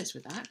disservice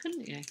with that,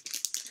 couldn't you?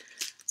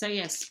 So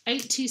yes,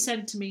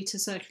 80cm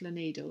circular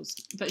needles.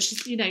 But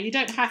you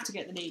don't have to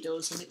get the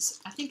needles, and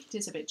I think it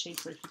is a bit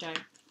cheaper if you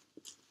don't.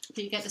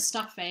 But you get the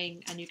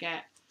stuffing and you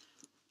get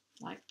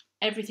like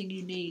everything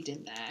you need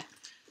in there.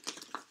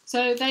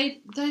 So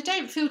they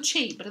don't feel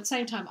cheap, but at the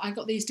same time, I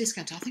got these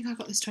discounted. I think I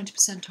got this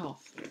 20%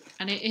 off.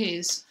 And it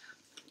is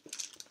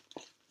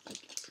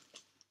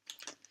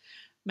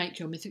Make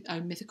Your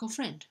Own Mythical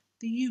Friend,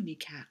 the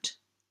Unicat.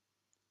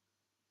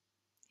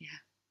 Yeah.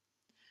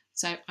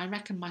 So I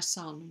reckon my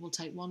son will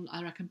take one,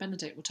 I reckon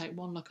Benedict will take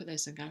one look at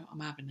this and go,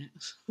 I'm having it.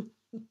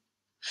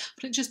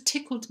 But it just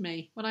tickled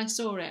me when I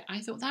saw it.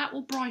 I thought, that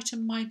will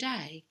brighten my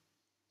day.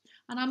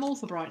 And I'm all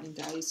for brightening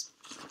days.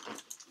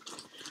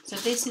 So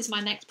this is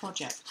my next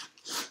project.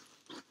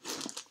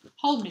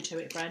 Hold me to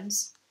it,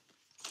 friends.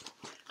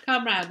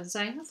 Come round and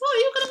say, I thought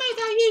you were going to make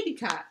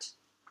that Unicat.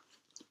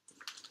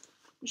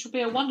 Which would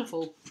be a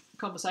wonderful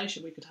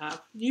conversation we could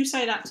have. You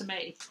say that to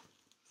me.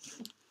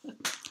 And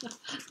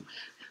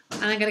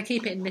I'm going to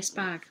keep it in this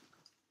bag.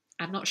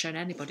 I've not shown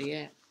anybody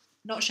yet.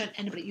 Not shown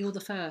anybody. You're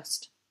the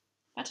first.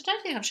 But I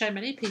don't think I've shown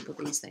many people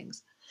these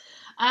things.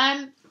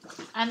 And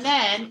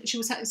then she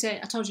was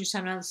saying, I told you to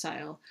have another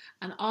sale,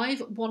 and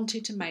I've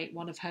wanted to make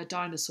one of her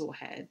dinosaur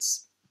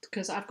heads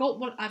because I've got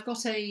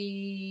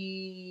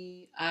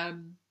a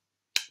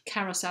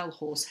carousel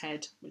horse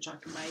head which I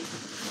can make.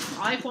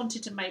 I've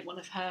wanted to make one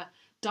of her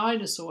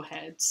dinosaur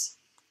heads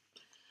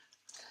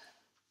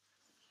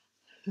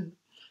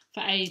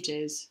for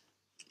ages.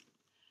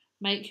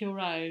 Make your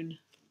own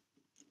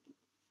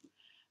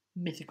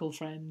mythical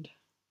friend.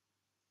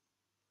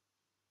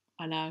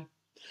 I know.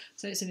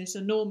 So it's in this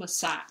enormous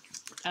sack.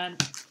 And,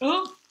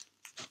 oh!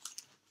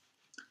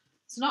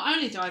 So not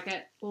only do I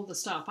get all the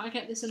stuff, I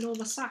get this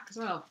enormous sack as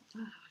well.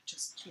 Oh,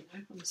 just, you know,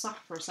 I'm a sucker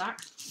for a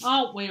sack.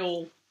 Aren't we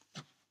all?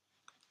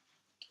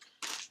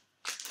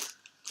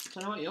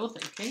 Don't know what you're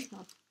thinking.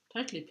 I'm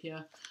totally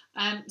pure.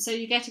 So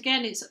you get,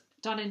 again, it's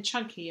done in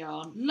chunky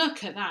yarn.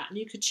 Look at that. And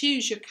you could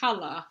choose your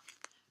colour.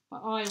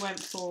 But I went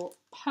for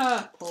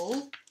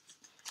purple.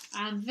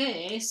 And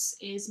this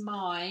is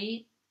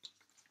my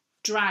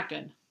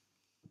dragon.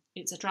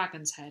 It's a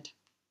dragon's head,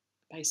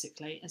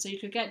 basically. And so you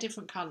could get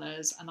different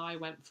colours, and I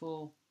went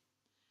for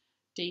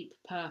deep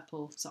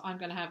purple. So I'm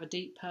going to have a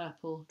deep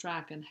purple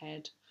dragon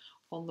head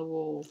on the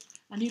wall.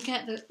 And you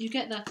get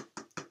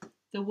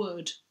the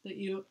wood that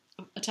you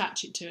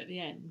attach it to at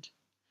the end,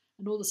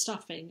 and all the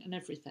stuffing and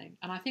everything.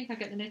 And I think I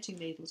get the knitting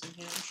needles in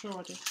here. I'm sure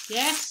I do.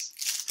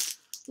 Yes.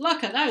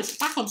 Look at those.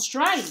 Back on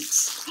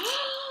straights.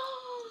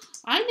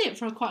 I knit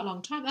for quite a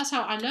long time. That's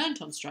how I learned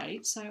on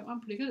straight, so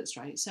I'm pretty good at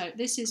straight. So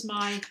this is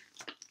my pattern.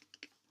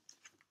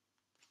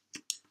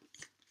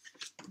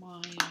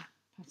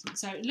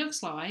 So it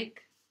looks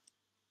like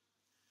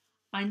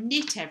I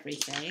knit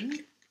everything.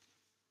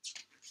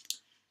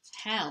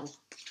 Hell.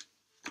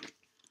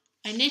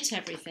 I knit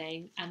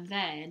everything, and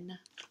then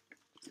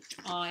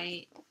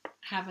I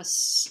have a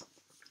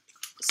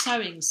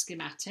sewing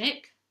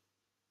schematic.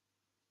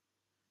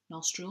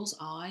 Nostrils,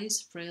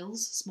 eyes,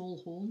 frills,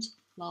 small horns,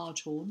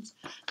 large horns.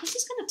 This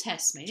is going to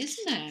test me,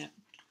 isn't it?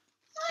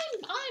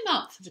 I'm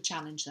up for the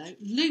challenge though.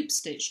 Loop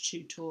stitch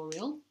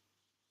tutorial.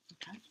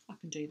 Okay, I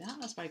can do that.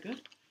 That's very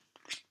good.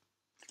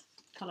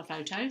 Colour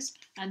photos.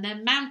 And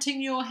then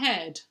mounting your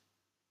head.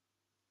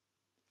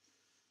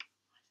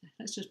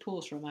 Let's just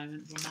pause for a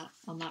moment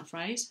on that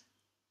phrase.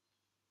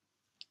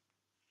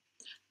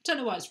 I don't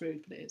know why it's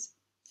rude, but it is.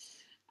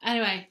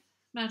 Anyway,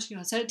 mounting your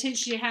head. So it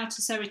teaches you how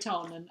to sew it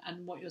on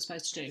and what you're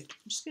supposed to do,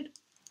 which is good.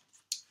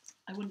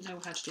 I wouldn't know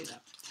how to do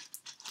that.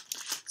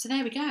 So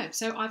there we go.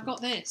 So I've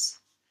got this.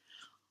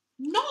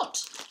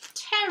 Not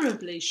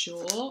terribly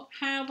sure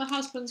how the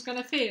husband's going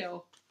to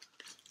feel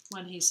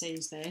when he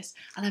sees this.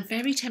 And I'm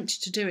very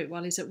tempted to do it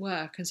while he's at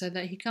work. And so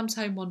that he comes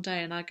home one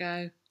day and I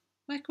go,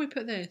 where can we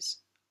put this?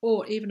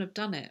 Or even have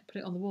done it, put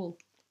it on the wall.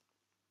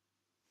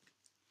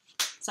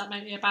 Does that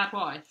make me a bad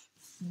wife?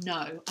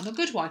 No. I'm a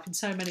good wife in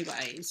so many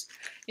ways.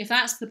 If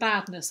that's the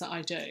badness that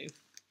I do.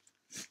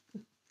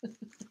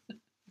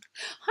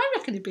 I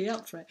reckon he'd be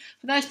up for it.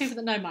 For those people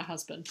that know my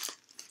husband,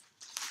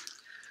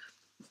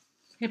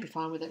 he'd be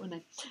fine with it,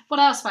 wouldn't he? What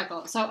else have I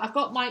got? So I've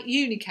got my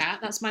Unicat.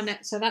 That's my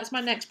next. So that's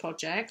my next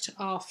project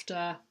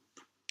after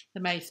the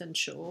Mathan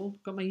shawl.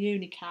 Got my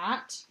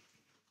Unicat.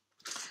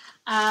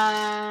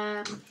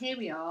 Here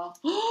we are.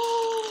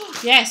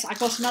 Yes, I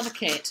got another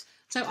kit.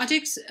 So I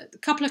did a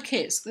couple of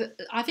kits.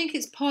 I think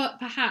it's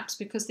perhaps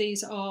because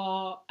these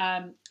are,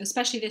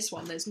 especially this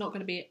one, that's not going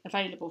to be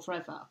available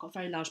forever. I've got a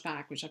very large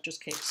bag, which I've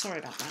just kicked. Sorry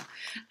about that.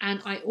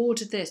 And I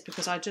ordered this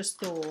because I just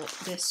thought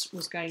this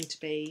was going to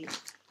be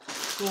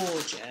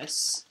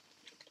gorgeous.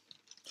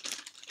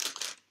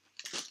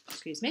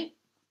 Excuse me.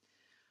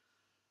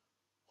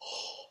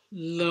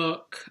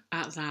 Look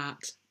at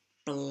that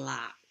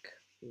black.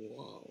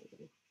 Whoa.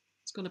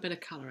 It's got a bit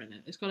of colour in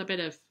it. It's got a bit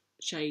of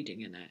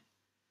shading in it.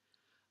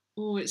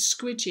 Oh, it's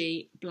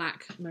squidgy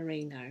black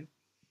merino.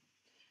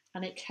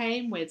 And it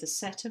came with a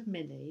set of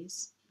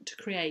minis to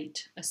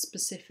create a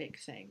specific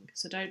thing.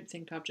 So don't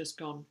think I've just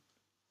gone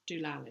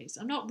doolallys.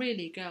 I'm not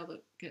really a girl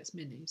that gets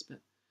minis,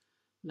 but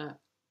look.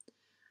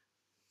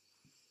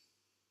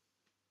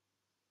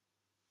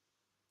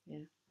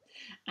 Yeah.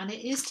 And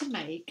it is to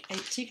make a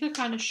particular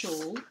kind of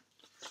shawl.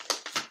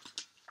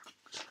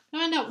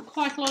 I end up with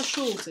quite a lot of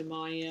shawls in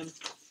my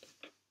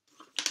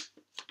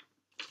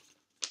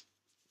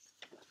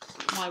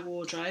my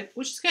wardrobe,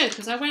 which is good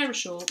because I wear a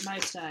shawl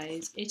most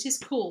days. It is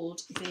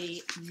called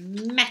the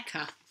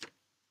Mecca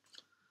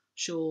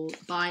shawl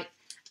by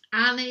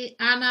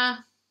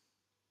Anna.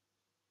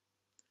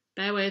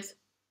 Bear with.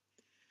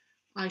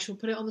 I shall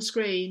put it on the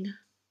screen.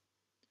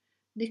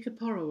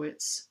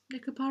 Nikoporowicz.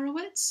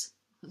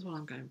 That's what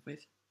I'm going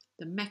with.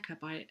 The Mecca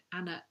by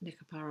Anna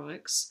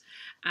Nikoporowicz.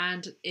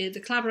 And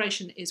the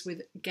collaboration is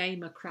with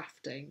Gamer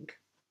Crafting.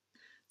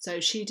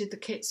 So she did the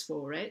kits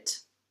for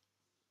it.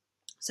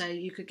 So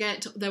you could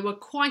get, there were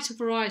quite a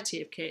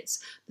variety of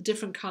kits, the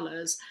different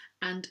colours.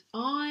 And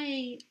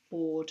I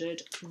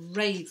ordered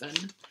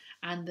Raven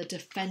and the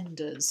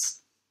Defenders.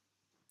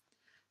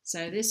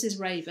 So this is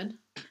Raven.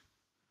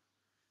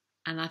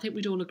 And I think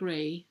we'd all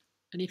agree.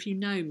 And if you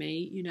know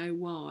me, you know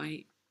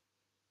why.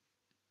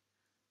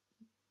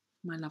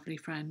 My lovely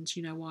friends,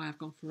 you know why I've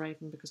gone for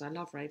Raven, because I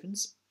love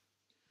ravens.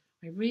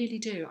 I really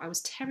do. I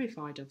was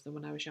terrified of them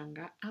when I was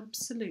younger,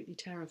 absolutely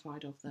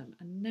terrified of them.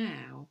 And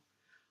now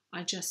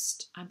I'm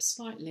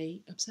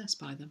slightly obsessed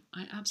by them.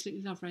 I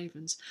absolutely love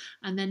ravens.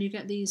 And then you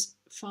get these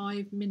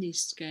 5 mini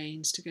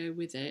skeins to go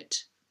with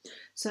it.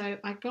 So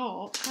I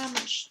got, how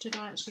much did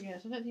I actually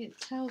get? I don't think it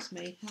tells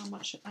me how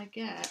much I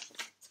get.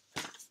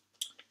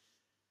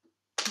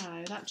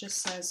 No, that just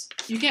says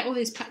you get all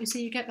these. You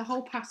see, you get the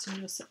whole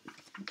pattern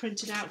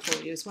printed out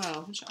for you as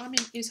well, which I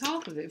mean is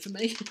half of it for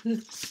me.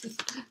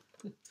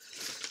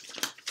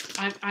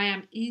 I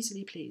am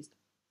easily pleased.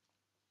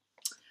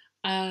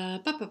 Yeah,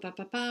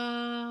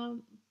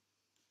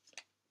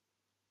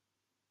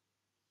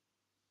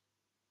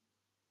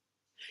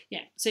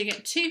 so you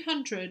get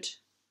 200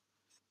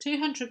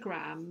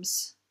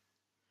 grams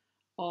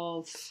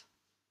of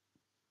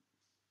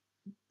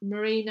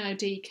merino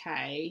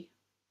DK.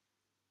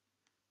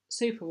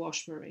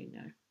 Superwash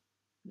merino.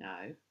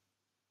 No.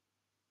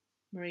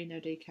 Merino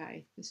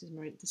DK. This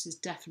is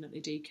definitely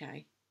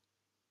DK.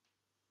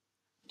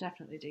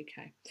 Definitely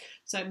DK.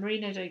 So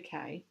merino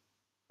DK.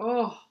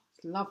 Oh,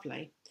 it's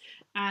lovely.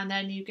 And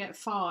then you get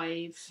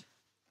 5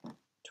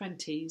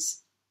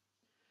 20s.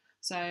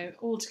 So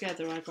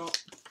altogether I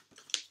got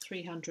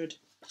 300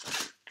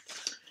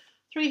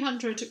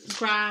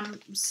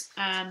 grams,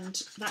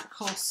 and that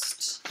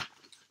cost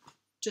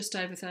just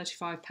over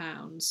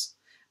 £35.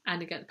 And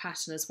you get the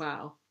pattern as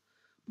well,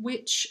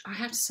 which I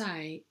have to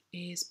say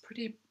is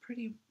pretty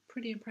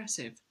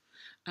impressive,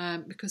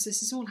 because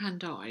this is all hand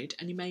dyed,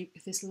 and you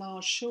make this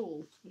large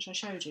shawl, which I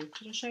showed you.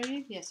 Did I show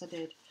you? Yes, I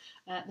did.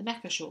 The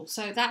Mecca shawl.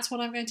 So that's what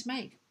I'm going to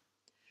make.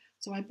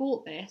 So I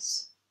bought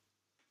this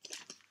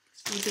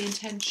with the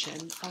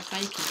intention of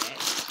making it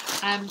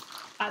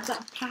at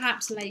that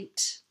perhaps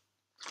late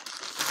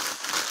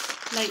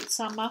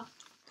summer.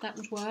 That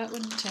would work,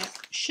 wouldn't it?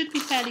 Should be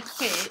fairly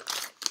quick,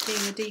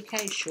 being a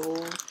DK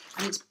shawl,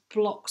 and it's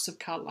blocks of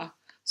colour,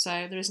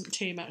 so there isn't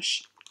too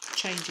much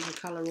changing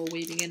of colour or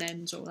weaving in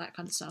ends or that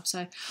kind of stuff.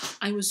 So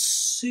I was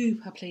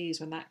super pleased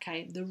when that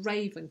came. The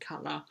Raven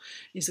colour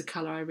is the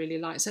colour I really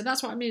like. So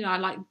that's what I mean. I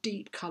like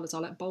deep colours. I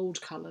like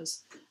bold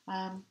colours.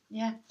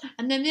 Yeah.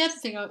 And then the other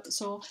thing I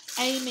saw,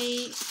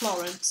 Amy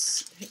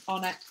Florence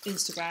on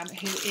Instagram,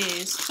 who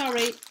is,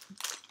 sorry,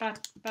 bad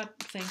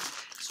thing,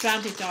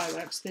 Stranded Dye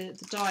Works, the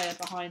dyer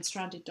behind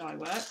Stranded Dye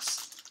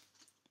Works,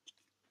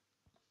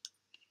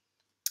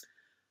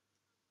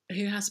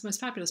 who has the most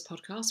fabulous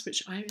podcast,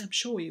 which I am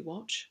sure you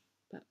watch.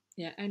 But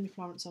yeah, Amy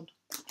Florence on.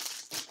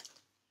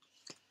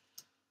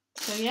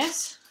 So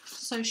yes,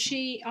 so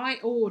I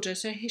ordered,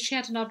 so she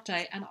had an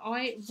update, and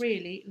I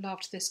really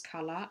loved this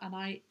colour, and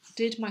I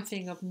did my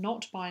thing of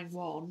not buying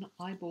one,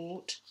 I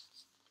bought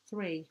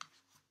 3.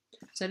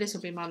 So this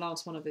will be my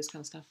last one of this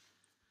kind of stuff.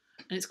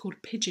 And it's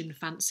called Pigeon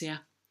Fancier.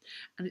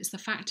 And it's the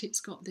fact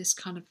it's got this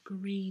kind of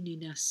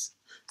greeniness.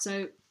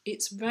 So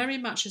it's very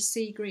much a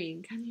sea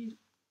green. Can you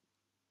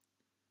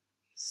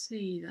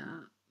see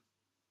that?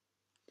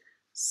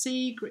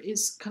 Sea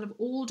is kind of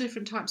all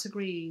different types of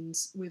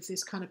greens with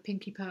this kind of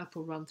pinky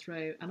purple run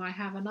through. And I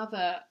have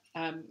another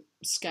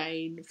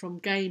skein from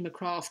Gamer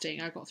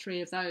Crafting. I got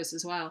 3 of those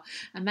as well.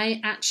 And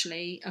they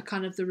actually are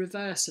kind of the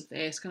reverse of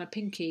this, kind of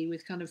pinky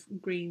with kind of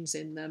greens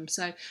in them.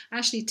 So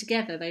actually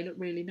together they look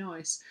really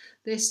nice.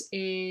 This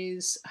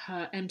is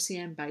her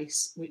MCM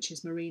base, which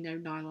is Merino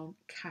Nylon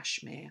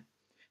Cashmere.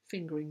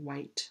 Fingering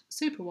weight.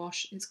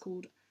 Superwash. It's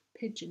called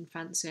Pigeon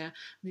Fancier,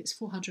 and it's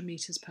 400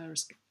 metres per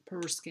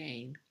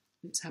skein.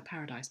 It's her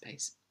Paradise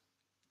base.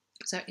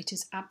 So it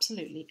is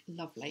absolutely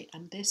lovely,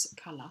 and this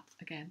colour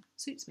again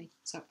suits me.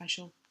 So I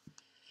shall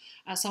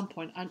at some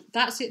point, and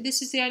that's it.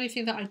 This is the only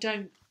thing that I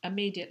don't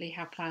immediately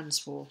have plans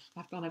for.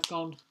 I've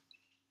gone.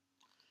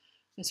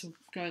 This will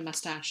go in my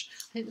stash.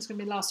 I think it's going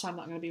to be the last time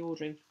that I'm going to be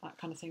ordering that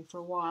kind of thing for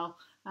a while,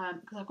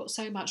 because I've got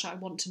so much that I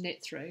want to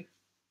knit through,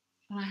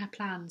 and I have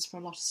plans for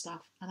a lot of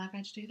stuff, and I'm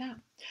going to do that.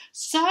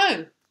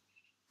 So,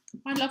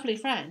 my lovely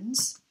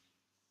friends,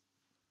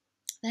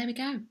 there we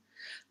go.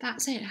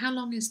 That's it. How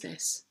long is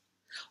this?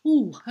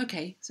 Oh,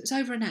 okay, so it's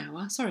over an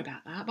hour. Sorry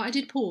about that, but I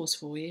did pause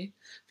for you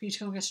to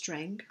go and get a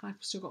drink. I've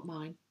still got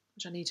mine,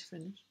 which I need to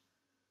finish.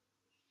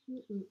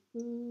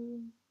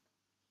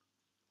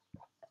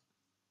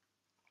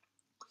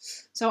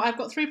 So I've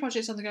got 3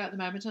 projects on the go at the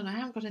moment, and I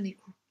haven't got any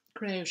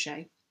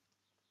crochet.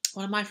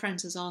 One of my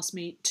friends has asked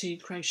me to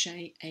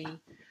crochet a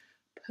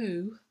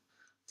poo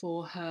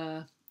for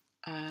her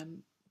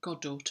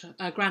granddaughter.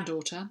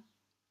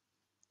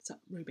 Is that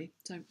Ruby?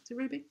 So is it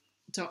Ruby?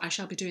 So I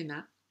shall be doing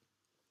that.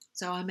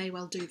 So I may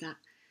well do that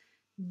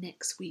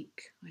next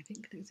week. I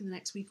think in the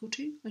next week or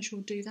 2 I shall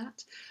do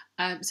that.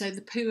 So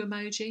the poo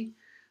emoji,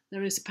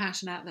 there is a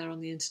pattern out there on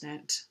the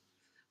internet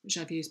which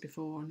I've used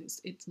before, and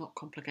it's not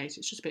complicated,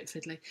 it's just a bit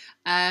fiddly.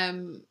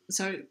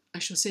 So I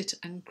shall sit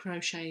and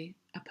crochet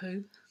a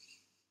poo.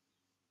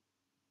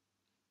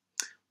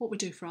 What we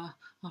do for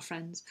our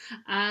friends.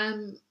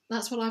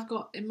 That's what I've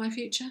got in my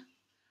future.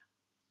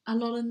 A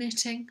lot of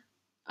knitting,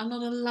 a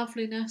lot of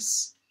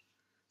loveliness,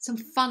 some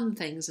fun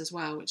things as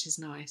well, which is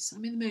nice.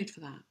 I'm in the mood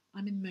for that.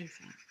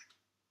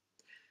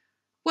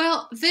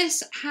 Well,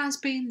 this has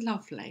been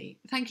lovely.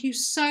 Thank you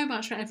so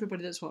much for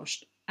everybody that's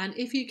watched. And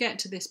if you get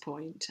to this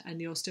point and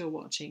you're still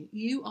watching,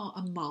 you are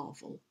a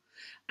marvel.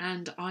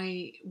 And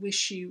I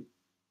wish you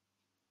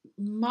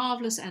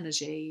marvellous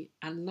energy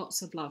and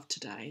lots of love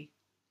today.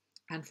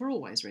 And for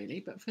always,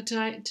 really. But for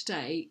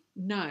today,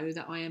 know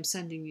that I am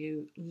sending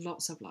you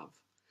lots of love.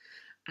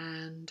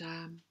 And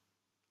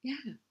yeah,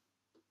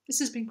 this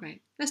has been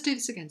great. Let's do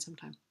this again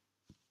sometime.